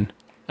Edgerton.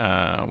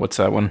 What's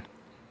that one?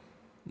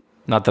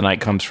 Not The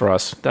Night Comes for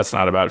Us. That's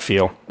not about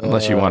feel,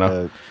 unless you want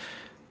to.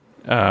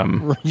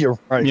 You're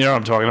right. You know what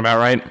I'm talking about,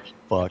 right?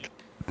 Fuck.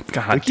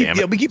 God damn it.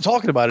 Yeah, we keep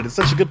talking about it. It's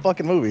such a good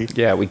fucking movie.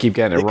 Yeah, we keep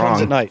getting it wrong. It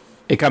comes at night.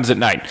 It comes at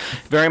night.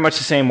 Very much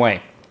the same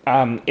way.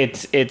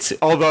 It's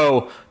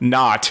although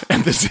not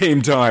at the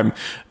same time.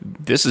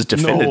 This is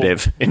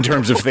definitive in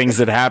terms of things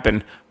that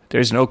happen.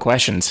 There's no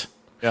questions.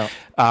 Yeah.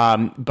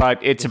 But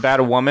it's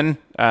about a woman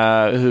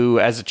who,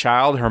 as a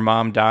child, her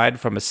mom died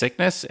from a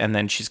sickness, and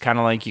then she's kind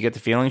of like, you get the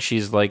feeling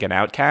she's like an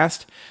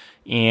outcast,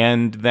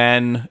 and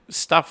then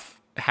stuff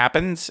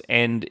happens,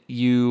 and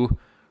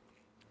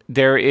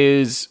there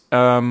is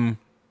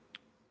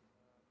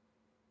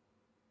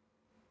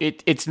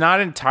it's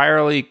not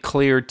entirely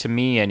clear to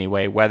me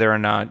anyway whether or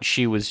not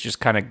she was just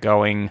kind of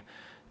going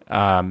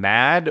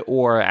mad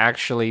or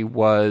actually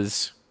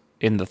was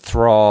in the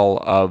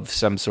thrall of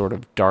some sort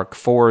of dark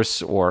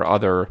force or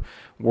other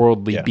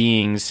worldly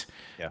beings.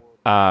 Yeah.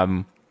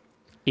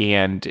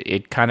 And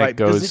it kind of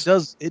goes.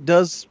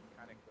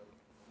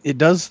 It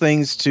does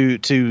things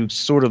to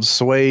sort of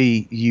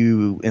sway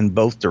you in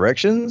both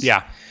directions.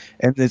 Yeah.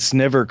 And it's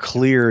never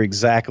clear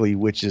exactly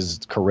which is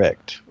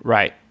correct.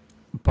 Right.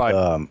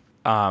 But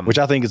which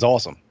I think is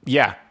awesome.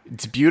 Yeah,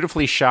 it's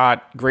beautifully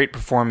shot, great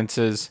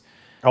performances.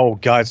 Oh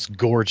God, it's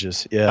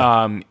gorgeous.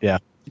 Yeah. Yeah.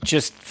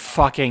 Just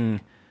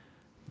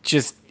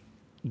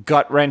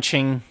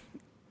gut-wrenching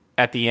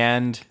at the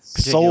end.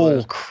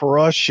 Soul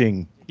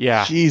crushing.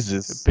 Yeah.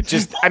 Jesus. But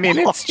just, I mean,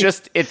 it's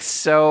just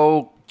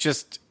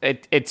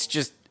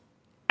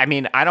I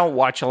mean, I don't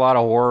watch a lot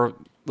of horror,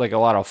 like a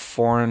lot of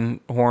foreign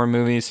horror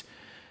movies,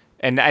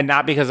 and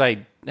not because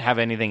I have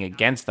anything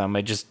against them.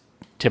 I just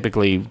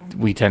typically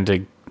we tend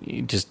to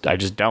I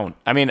just don't.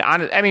 I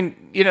mean,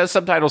 you know,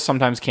 subtitles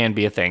sometimes can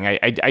be a thing.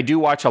 I do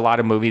watch a lot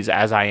of movies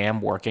as I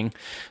am working,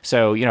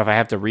 so you know, if I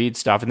have to read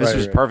stuff, and this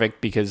was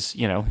perfect because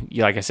you know,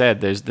 like I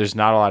said, there's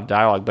not a lot of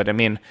dialogue, but I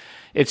mean,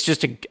 it's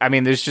just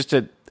there's just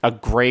a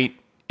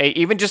great,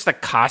 even just the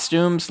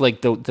costumes,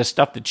 like the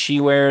stuff that she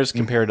wears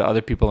compared to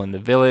other people in the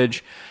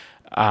village,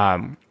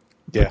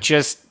 but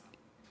just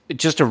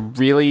a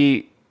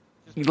really,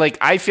 like,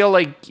 I feel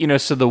like, you know,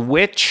 so the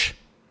witch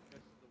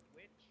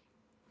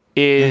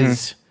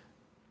is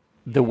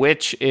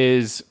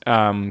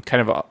kind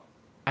of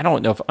I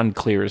don't know if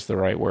unclear is the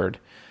right word.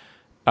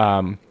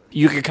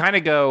 You could kind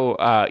of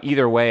go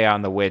either way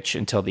on the witch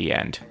until the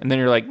end, and then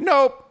you're like,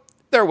 nope,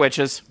 they're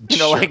witches. You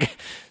know, like,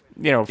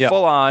 you know,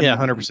 full on. Yeah,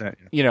 100%.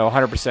 You know,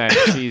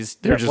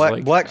 100%. They're just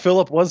like Black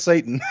Phillip was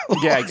Satan.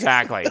 Yeah,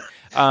 exactly.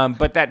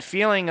 But that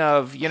feeling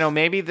of, you know,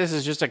 maybe this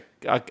is just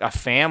a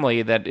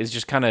family that is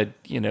just kind of,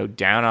 you know,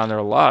 down on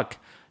their luck,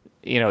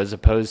 you know, as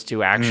opposed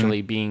to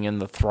actually being in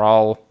the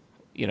thrall,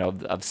 you know,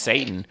 of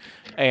Satan,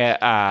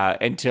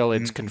 until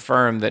it's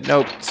confirmed that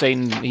nope,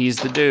 Satan, he's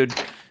the dude.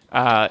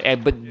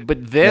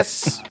 But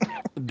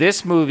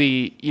this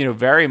movie, you know,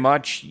 very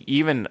much,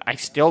 even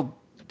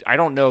I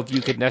don't know if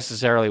you could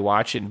necessarily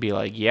watch it and be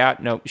like, yeah,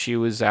 nope, she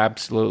was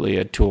absolutely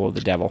a tool of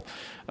the devil,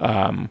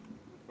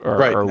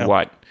 or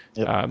what.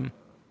 Yep.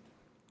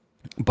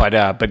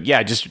 But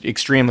yeah, just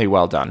extremely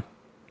well done.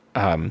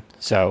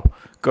 So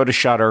go to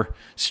Shudder,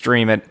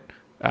 stream it.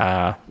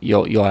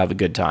 You'll have a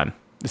good time.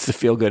 It's a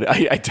feel good.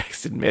 I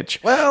texted Mitch.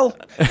 Well,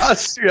 yeah, I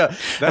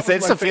said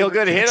it's a feel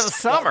good hit of the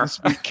summer.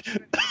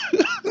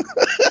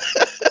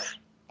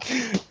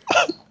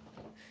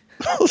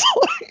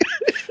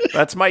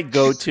 That's my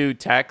go-to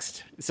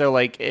text. So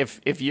like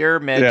if you're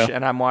Mitch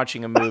and I'm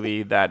watching a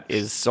movie that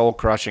is soul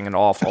crushing and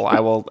awful, I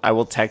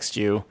will text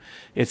you.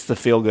 It's the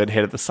feel good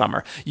hit of the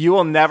summer. You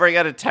will never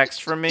get a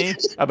text from me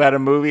about a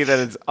movie that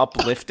is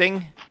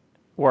uplifting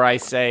where I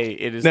say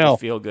it is the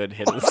feel good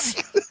hit of the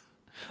summer.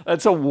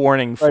 That's a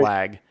warning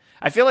flag.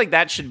 I feel like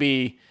that should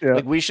be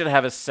like we should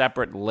have a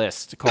separate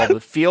list called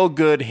the feel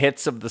good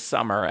hits of the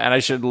summer, and I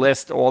should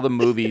list all the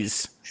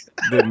movies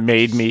that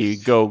made me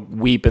go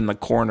weep in the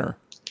corner.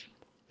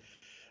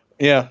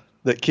 Yeah,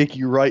 that kick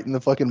you right in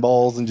the fucking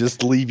balls and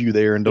just leave you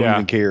there and don't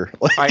even care.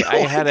 I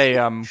had I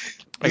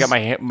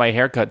got my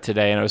hair cut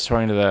today, and I was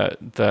talking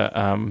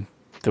to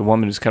the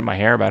woman who's cut my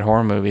hair about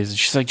horror movies, and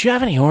she's like, "Do you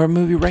have any horror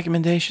movie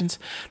recommendations?"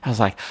 I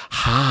was like,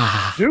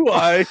 "Ha." Do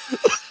I?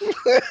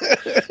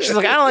 She's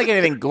like, "I don't like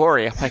anything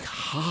gory." I'm like,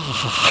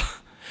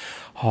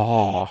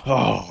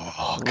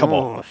 come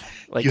on.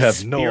 Like, you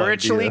have no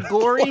spiritually idea.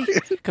 gory?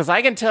 Because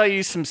I can tell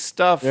you some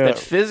stuff that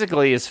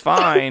physically is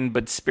fine,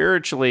 but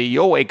spiritually,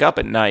 you'll wake up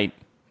at night,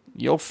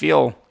 you'll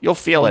feel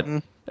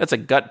it. That's a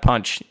gut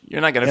punch.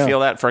 You're not going to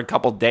feel that for a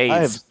couple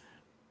days.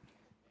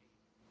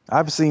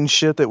 I've seen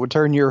shit that would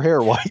turn your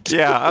hair white.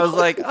 Yeah, I was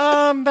like,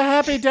 the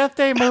Happy Death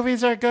Day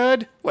movies are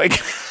good. Like,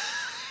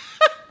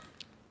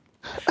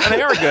 and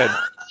they are good.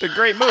 They're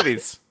great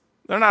movies.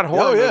 They're not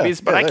horror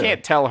movies, but I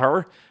can't tell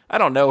her. I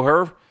don't know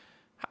her.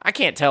 I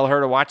can't tell her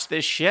to watch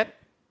this shit.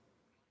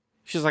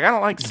 She's like, I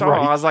don't like Saw.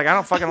 Right. I was like, I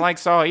don't fucking like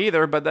Saw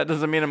either, but that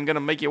doesn't mean I'm going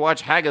to make you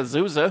watch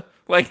Hagazusa.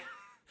 Like,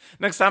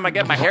 next time I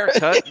get my hair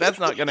cut, that's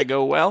not going to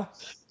go well.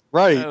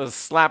 Right. That was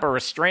slap a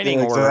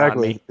restraining order on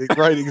me.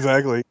 Right,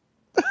 exactly.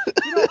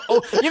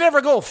 You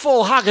never go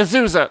full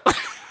Hagazusa.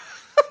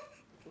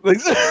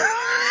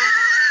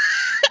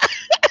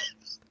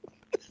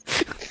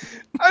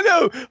 I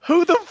know.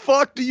 Who the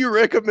fuck do you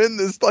recommend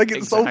this? Like,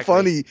 it's so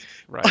funny.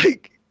 Right.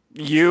 Like,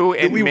 you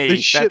and me.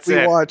 The shit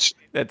we watched.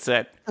 That's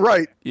it.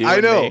 Right.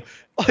 I know.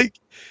 Me.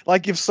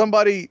 Like if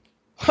somebody,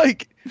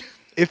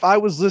 if I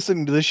was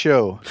listening to this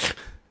show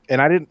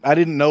and I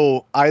didn't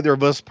know either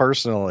of us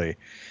personally,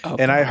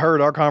 and I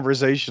heard our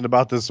conversation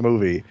about this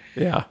movie.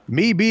 Yeah.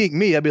 Me being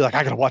me, I'd be like,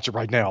 I gotta watch it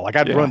right now. Like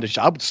I'd run the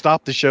show. I would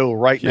stop the show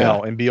right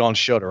now and be on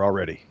Shudder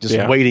already, just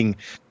waiting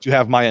to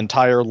have my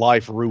entire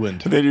life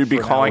ruined. Then you'd be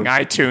calling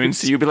iTunes.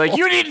 So you'd be like,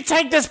 you need to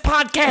take this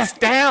podcast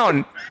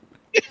down.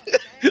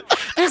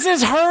 This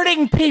is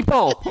hurting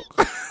people.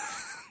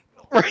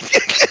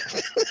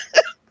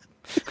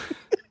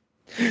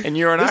 And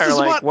you and I are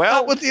like,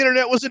 not what the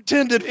internet was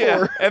intended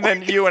for. And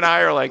then you and I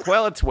are like,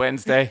 well, it's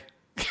Wednesday.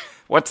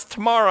 What's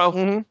tomorrow?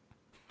 Mm-hmm.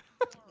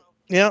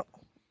 Yeah.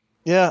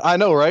 Yeah, I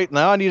know, right?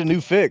 Now I need a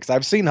new fix.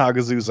 I've seen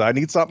Hagazusa. I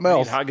need something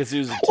else.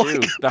 Hagazusa too.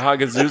 The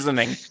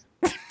Hagazusaning.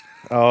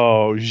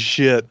 Oh,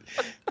 shit.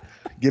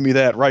 Give me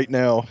that right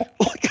now.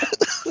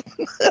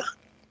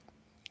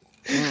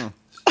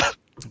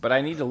 But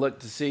I need to look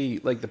to see,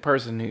 like, the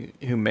person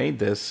who made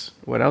this,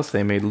 what else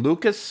they made.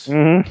 Lucas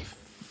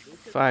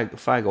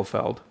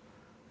Feigelfeld.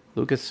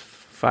 Lucas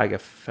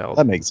Feigelfeld.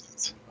 That makes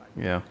sense.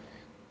 Yeah.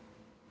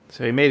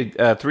 So he made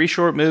 3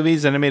 short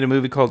movies, and he made a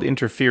movie called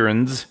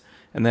Interference,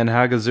 and then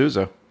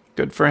Hagazusa.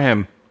 Good for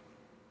him.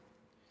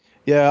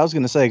 Yeah, I was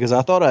going to say, because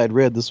I thought I had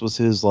read this was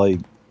his, like,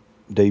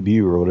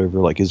 debut or whatever,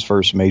 like his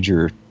first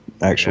major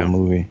actual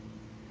movie.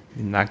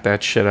 He knocked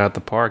that shit out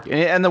the park.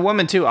 And the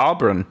woman, too,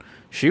 Albrun,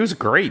 she was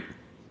great.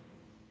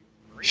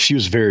 She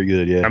was very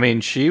good, yeah. I mean,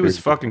 she was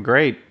fucking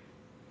great.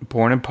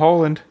 Born in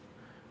Poland.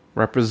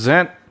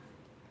 Represent.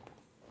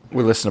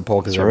 We listen to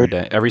polkas every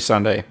day. Every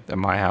Sunday at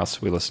my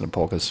house, we listen to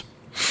polkas.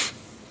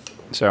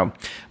 So,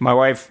 my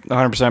wife,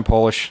 100%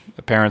 Polish.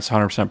 The parents,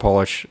 100%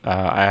 Polish.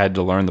 I had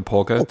to learn the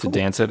polka to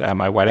dance it at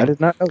my wedding. I did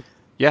not know.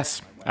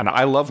 Yes, and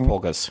I love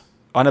polkas.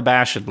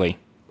 Unabashedly.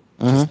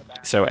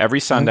 So, every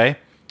Sunday...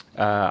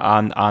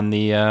 on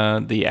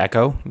the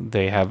Echo,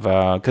 they have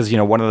because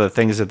one of the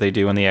things that they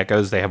do in the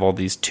Echoes, they have all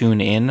these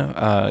tune-in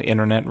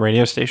internet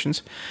radio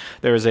stations.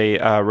 There's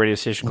a radio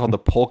station called the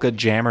Polka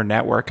Jammer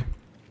Network,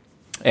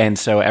 and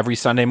so every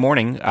Sunday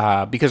morning,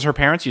 because her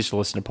parents used to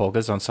listen to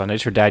polkas on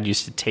Sundays, her dad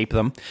used to tape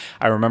them.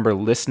 I remember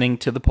listening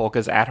to the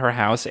polkas at her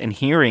house and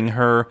hearing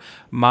her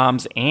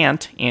mom's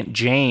Aunt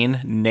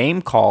Jane,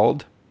 name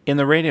called in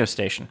the radio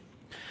station.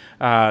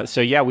 So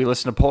yeah, we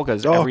listen to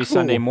polkas every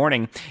Sunday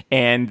morning,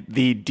 and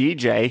the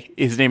DJ,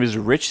 his name is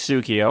Rich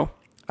Sukio,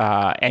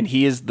 and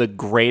he is the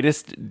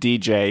greatest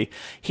DJ.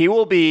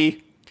 He'll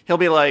be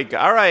like,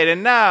 all right,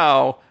 and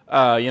now,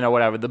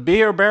 whatever, the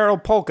beer barrel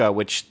polka,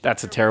 which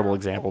that's a terrible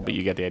example, but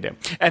you get the idea.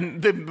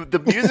 And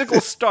the music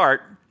will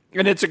start,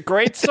 and it's a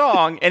great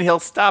song, and he'll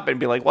stop it and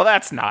be like, well,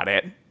 that's not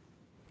it.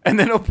 And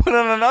then he'll put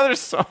on another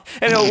song,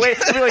 and it'll be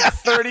like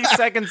 30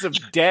 seconds of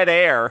dead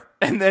air,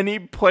 and then he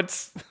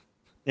puts...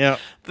 Yeah,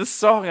 the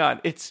song on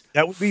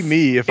that would be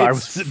me if I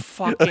was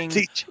fucking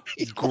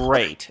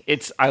great.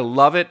 I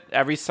love it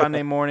every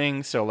Sunday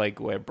morning. So like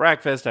we have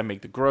breakfast, I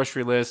make the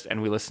grocery list,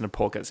 and we listen to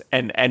polkas.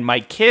 And my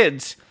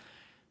kids,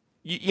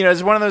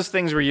 it's one of those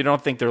things where you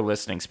don't think they're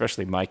listening,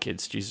 especially my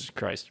kids. Jesus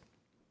Christ,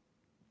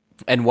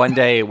 And one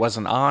day it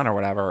wasn't on or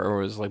whatever,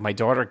 or it was like my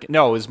daughter.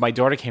 No, it was my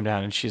daughter came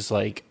down and she's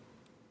like,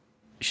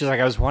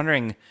 I was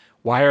wondering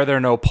why are there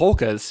no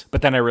polkas?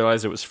 But then I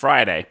realized it was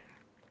Friday.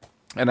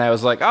 And I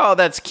was like, oh,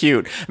 that's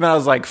cute. And then I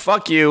was like,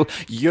 fuck you.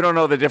 You don't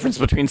know the difference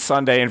between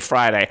Sunday and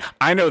Friday.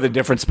 I know the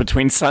difference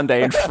between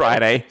Sunday and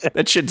Friday.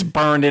 That shit's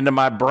burned into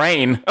my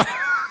brain.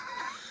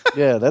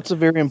 Yeah, that's a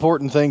very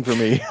important thing for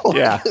me.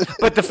 Yeah.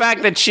 But the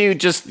fact that she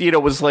just,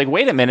 was like,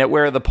 wait a minute,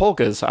 where are the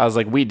polkas? I was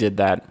like, we did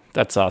that.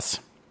 That's us.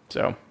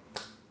 So,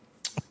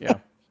 yeah.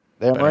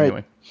 Damn but right.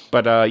 Anyway.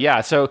 But,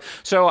 yeah, so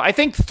I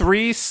think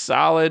 3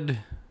 solid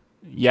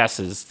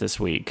yeses this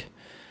week.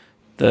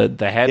 The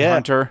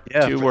Headhunter,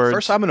 2 words.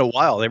 First time in a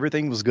while,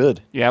 everything was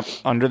good. Yep,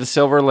 Under the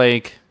Silver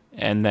Lake,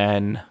 and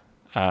then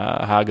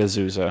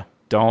Hagazusa.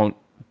 Don't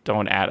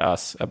at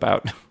us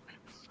about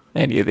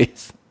any of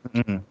these.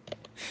 Mm-hmm.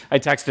 I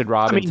texted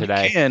Robin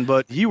today. You can,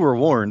 but you were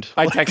warned.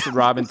 I texted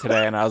Robin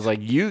today, and I was like,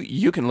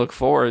 "You can look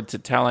forward to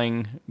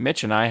telling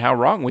Mitch and I how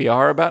wrong we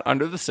are about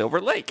Under the Silver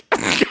Lake."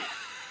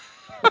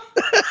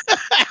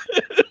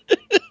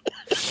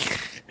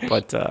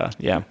 But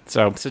yeah,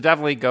 so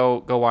definitely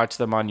go watch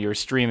them on your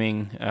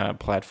streaming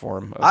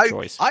platform of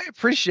choice. I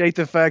appreciate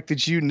the fact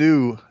that you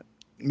knew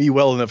me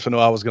well enough to know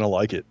I was going to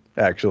like it.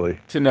 Actually,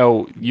 to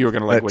know you were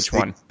going to like which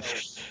one,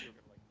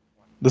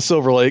 the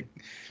Silver Lake.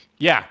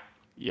 Yeah.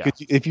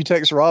 If you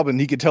text Robin,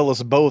 he could tell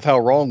us both how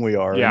wrong we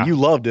are. Yeah. And you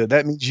loved it.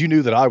 That means you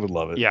knew that I would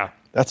love it. Yeah,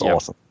 that's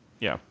awesome.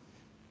 Yeah.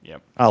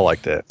 I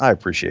like that. I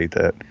appreciate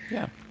that.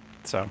 Yeah.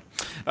 So,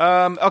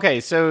 okay.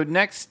 So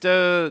next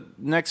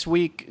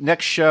week,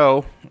 next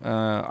show,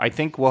 I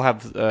think we'll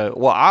have.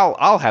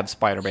 I'll have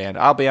Spider-Man.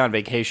 I'll be on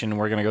vacation. And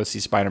we're gonna go see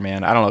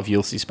Spider-Man. I don't know if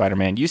you'll see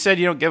Spider-Man. You said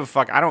you don't give a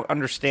fuck. I don't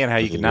understand how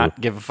you can not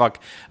give a fuck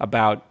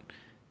about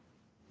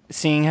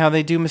seeing how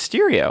they do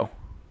Mysterio.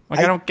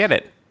 I don't get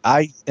it.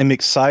 I am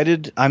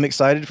excited. I'm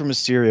excited for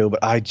Mysterio,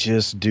 but I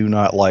just do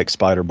not like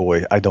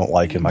Spider-Boy. I don't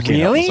like him. I can't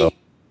help myself.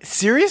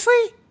 Seriously?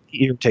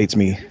 He irritates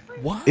me.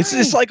 Why?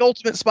 It's like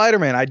Ultimate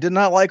Spider-Man. I did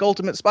not like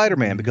Ultimate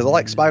Spider-Man because I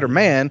like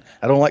Spider-Man.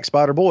 I don't like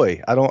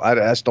Spider-Boy. I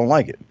just don't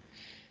like it.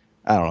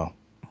 I don't know.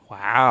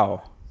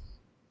 Wow.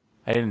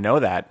 I didn't know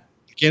that.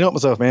 Can't help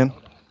myself, man.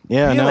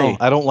 Yeah, really? No,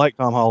 I don't like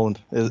Tom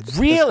Holland.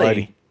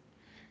 Really?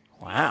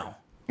 Wow.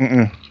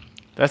 Mm-mm.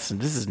 This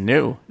is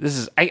new. This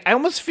is I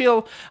almost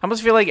feel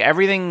like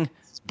everything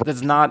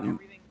that's not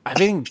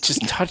everything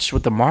just touched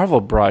with the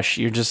Marvel brush.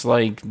 You're just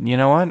like, you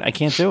know what? I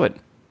can't do it.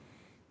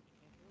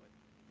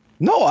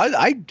 No,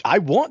 I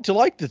want to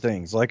like the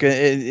things like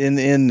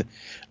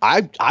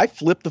I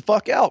flipped the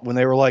fuck out when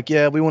they were like,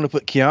 yeah, we want to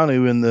put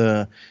Keanu in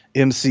the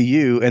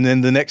MCU, and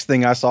then the next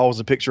thing I saw was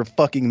a picture of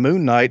fucking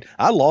Moon Knight.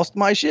 I lost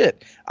my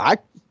shit.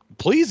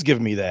 Please give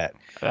me that.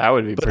 That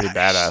would be pretty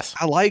badass.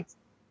 I like.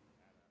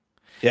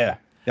 Yeah.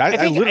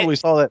 I literally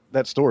saw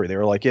that story. They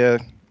were like, yeah.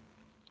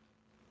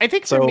 I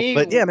think for me,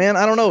 but yeah, man,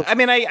 I don't know. I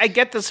mean, I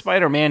get the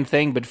Spider-Man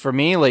thing, but for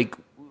me, like,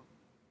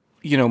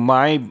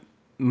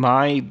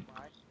 my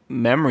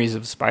memories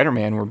of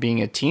Spider-Man were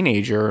being a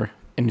teenager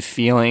and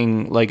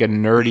feeling like a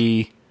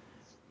nerdy,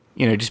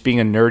 just being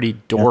a nerdy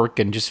dork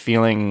and just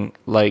feeling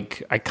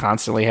like I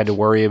constantly had to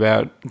worry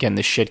about getting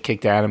the shit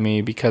kicked out of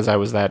me because I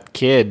was that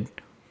kid.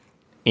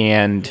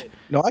 And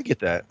no, I get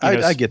that.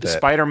 I get that.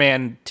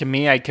 Spider-Man, to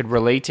me, I could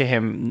relate to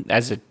him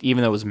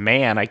even though it was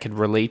man, I could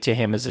relate to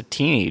him as a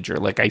teenager.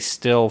 Like, I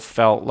still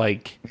felt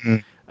like,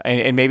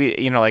 and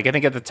maybe, like, I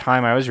think at the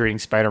time I was reading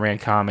Spider-Man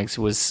comics,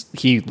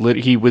 he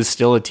was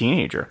still a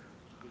teenager.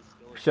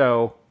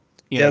 So,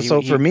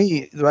 for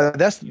me,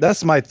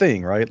 that's my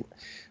thing, right?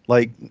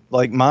 Like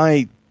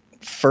my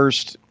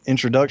first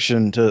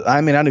introduction to,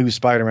 I mean, I knew who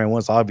Spider-Man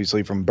was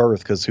obviously from birth,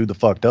 because who the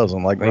fuck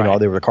doesn't? Like, right.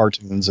 They were the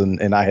cartoons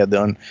and I had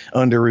the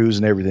underoos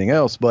and everything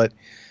else. But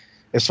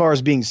as far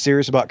as being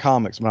serious about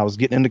comics, when I was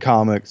getting into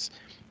comics,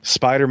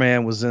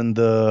 Spider-Man was in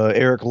the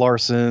Eric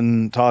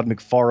Larson, Todd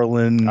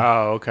McFarlane.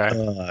 Oh, okay.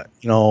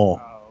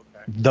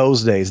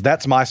 Those days.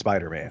 That's my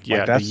Spider-Man. Yeah,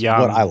 like, that's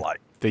what I like.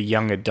 The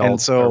young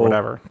adult or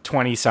whatever,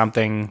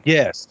 20-something.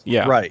 Yes.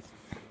 Yeah.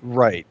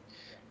 Right.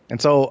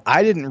 And so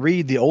I didn't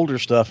read the older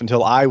stuff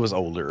until I was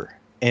older.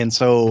 And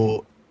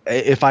so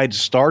if I'd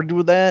started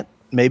with that,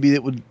 maybe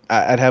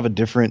I'd have a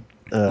different.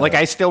 Like,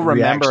 I still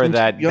remember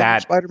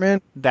that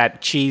Spider-Man,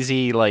 that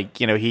cheesy, like,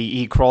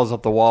 he crawls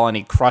up the wall and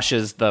he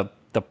crushes the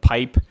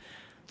pipe,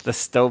 the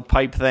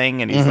stovepipe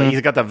thing, and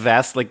he's got the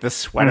vest, like the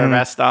sweater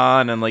vest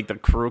on, and like the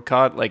crew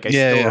cut. Like,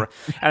 and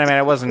I mean,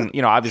 I wasn't,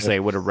 obviously I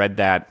would have read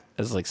that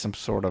as like some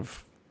sort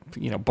of,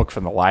 book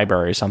from the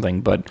library or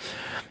something. But,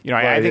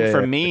 I think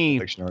for me,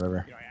 fiction or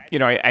whatever.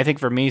 I think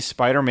for me,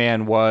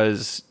 Spider-Man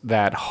was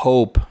that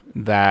hope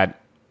that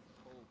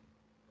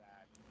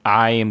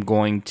I am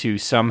going to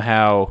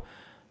somehow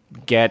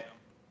get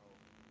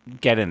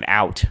an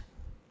out.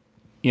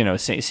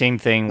 Same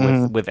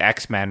thing with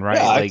X-Men,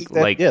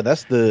 right? Yeah,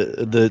 that's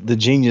the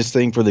genius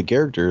thing for the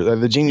character.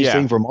 The genius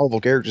thing for Marvel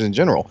characters in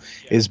general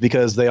is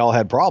because they all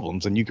had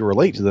problems and you could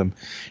relate to them,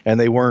 and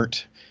they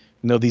weren't,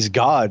 these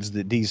gods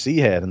that DC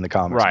had in the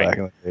comics back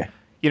in the day.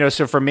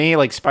 So for me,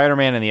 like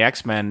Spider-Man and the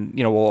X-Men,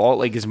 well,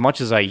 like as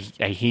much as I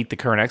hate the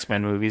current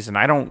X-Men movies, and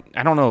I don't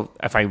know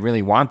if I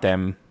really want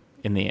them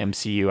in the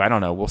MCU. I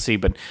don't know. We'll see.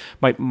 But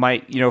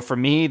my for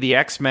me, the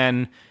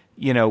X-Men,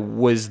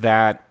 was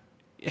that,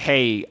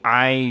 hey,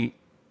 I'm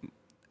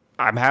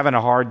having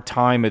a hard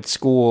time at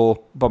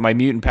school, but my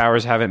mutant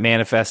powers haven't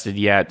manifested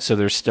yet, so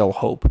there's still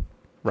hope,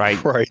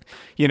 right? Right.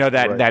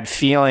 That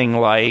feeling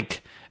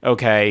like,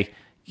 okay,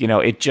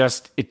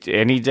 it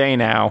any day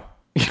now,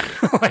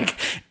 like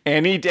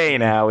any day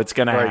now, it's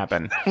gonna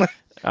happen.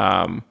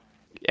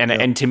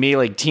 And to me,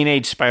 like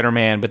teenage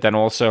Spider-Man, but then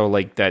also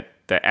like the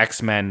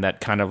X-Men, that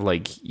kind of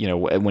like,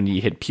 when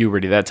you hit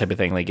puberty, that type of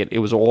thing, like it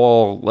was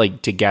all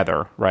like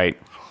together, right?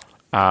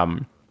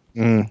 And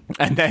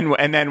then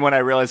when I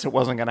realized it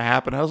wasn't going to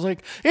happen, I was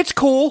like, it's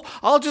cool.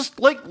 I'll just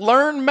like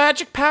learn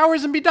magic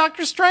powers and be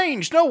Doctor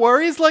Strange. No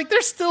worries. Like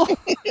there's still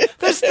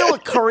a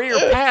career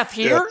path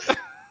here.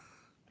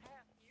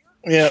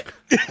 Yeah.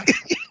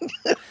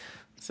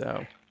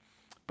 So,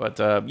 but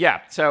so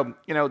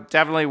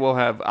definitely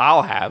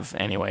I'll have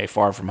anyway,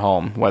 Far From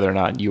Home. Whether or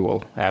not you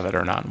will have it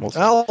or not, we'll see.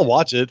 I'll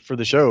watch it for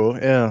the show.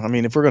 Yeah, I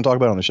mean, if we're going to talk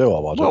about it on the show,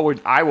 I'll watch it. Well,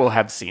 I will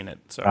have seen it.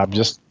 So I'm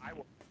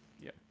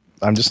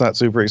just not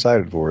super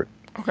excited for it.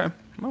 Okay,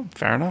 well,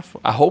 fair enough.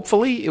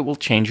 Hopefully, it will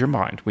change your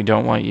mind. We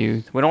don't want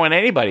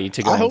anybody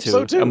to go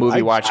into a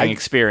movie watching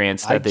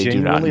experience that they do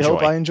not enjoy. I genuinely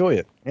hope I enjoy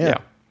it. Yeah.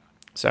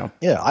 So.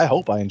 Yeah, I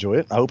hope I enjoy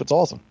it. I hope it's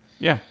awesome.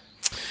 Yeah.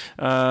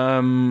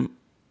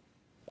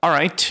 All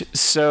right,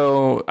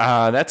 so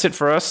that's it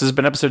for us. This has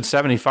been episode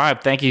 75.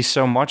 Thank you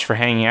so much for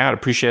hanging out.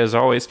 Appreciate it as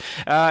always.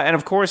 And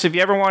of course, if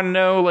you ever want to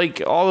know like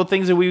all the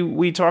things that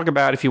we talk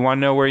about, if you want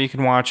to know where you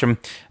can watch them,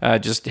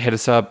 just hit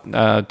us up.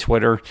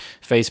 Twitter,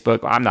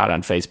 Facebook. I'm not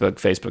on Facebook.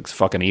 Facebook's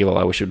fucking evil.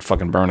 I wish it would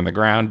fucking burn in the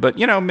ground. But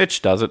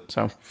Mitch does it,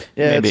 so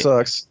yeah, maybe. It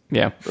sucks.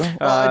 Yeah,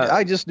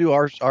 I just do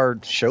our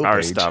show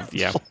our page. Stuff.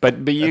 Yeah,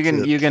 but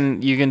you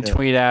can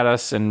tweet at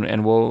us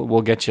and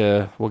we'll get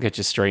you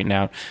straightened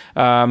out.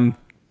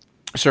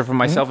 So for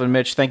myself and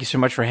Mitch, thank you so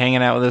much for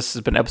hanging out with us. This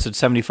has been episode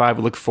 75.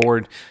 We look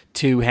forward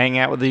to hanging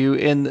out with you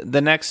in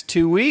the next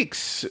 2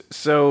 weeks.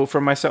 So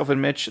for myself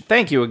and Mitch,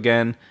 thank you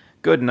again.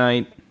 Good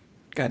night.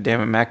 God damn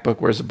it,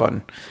 MacBook, where's the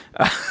button?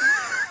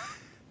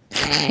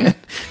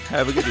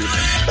 Have a good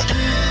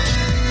evening.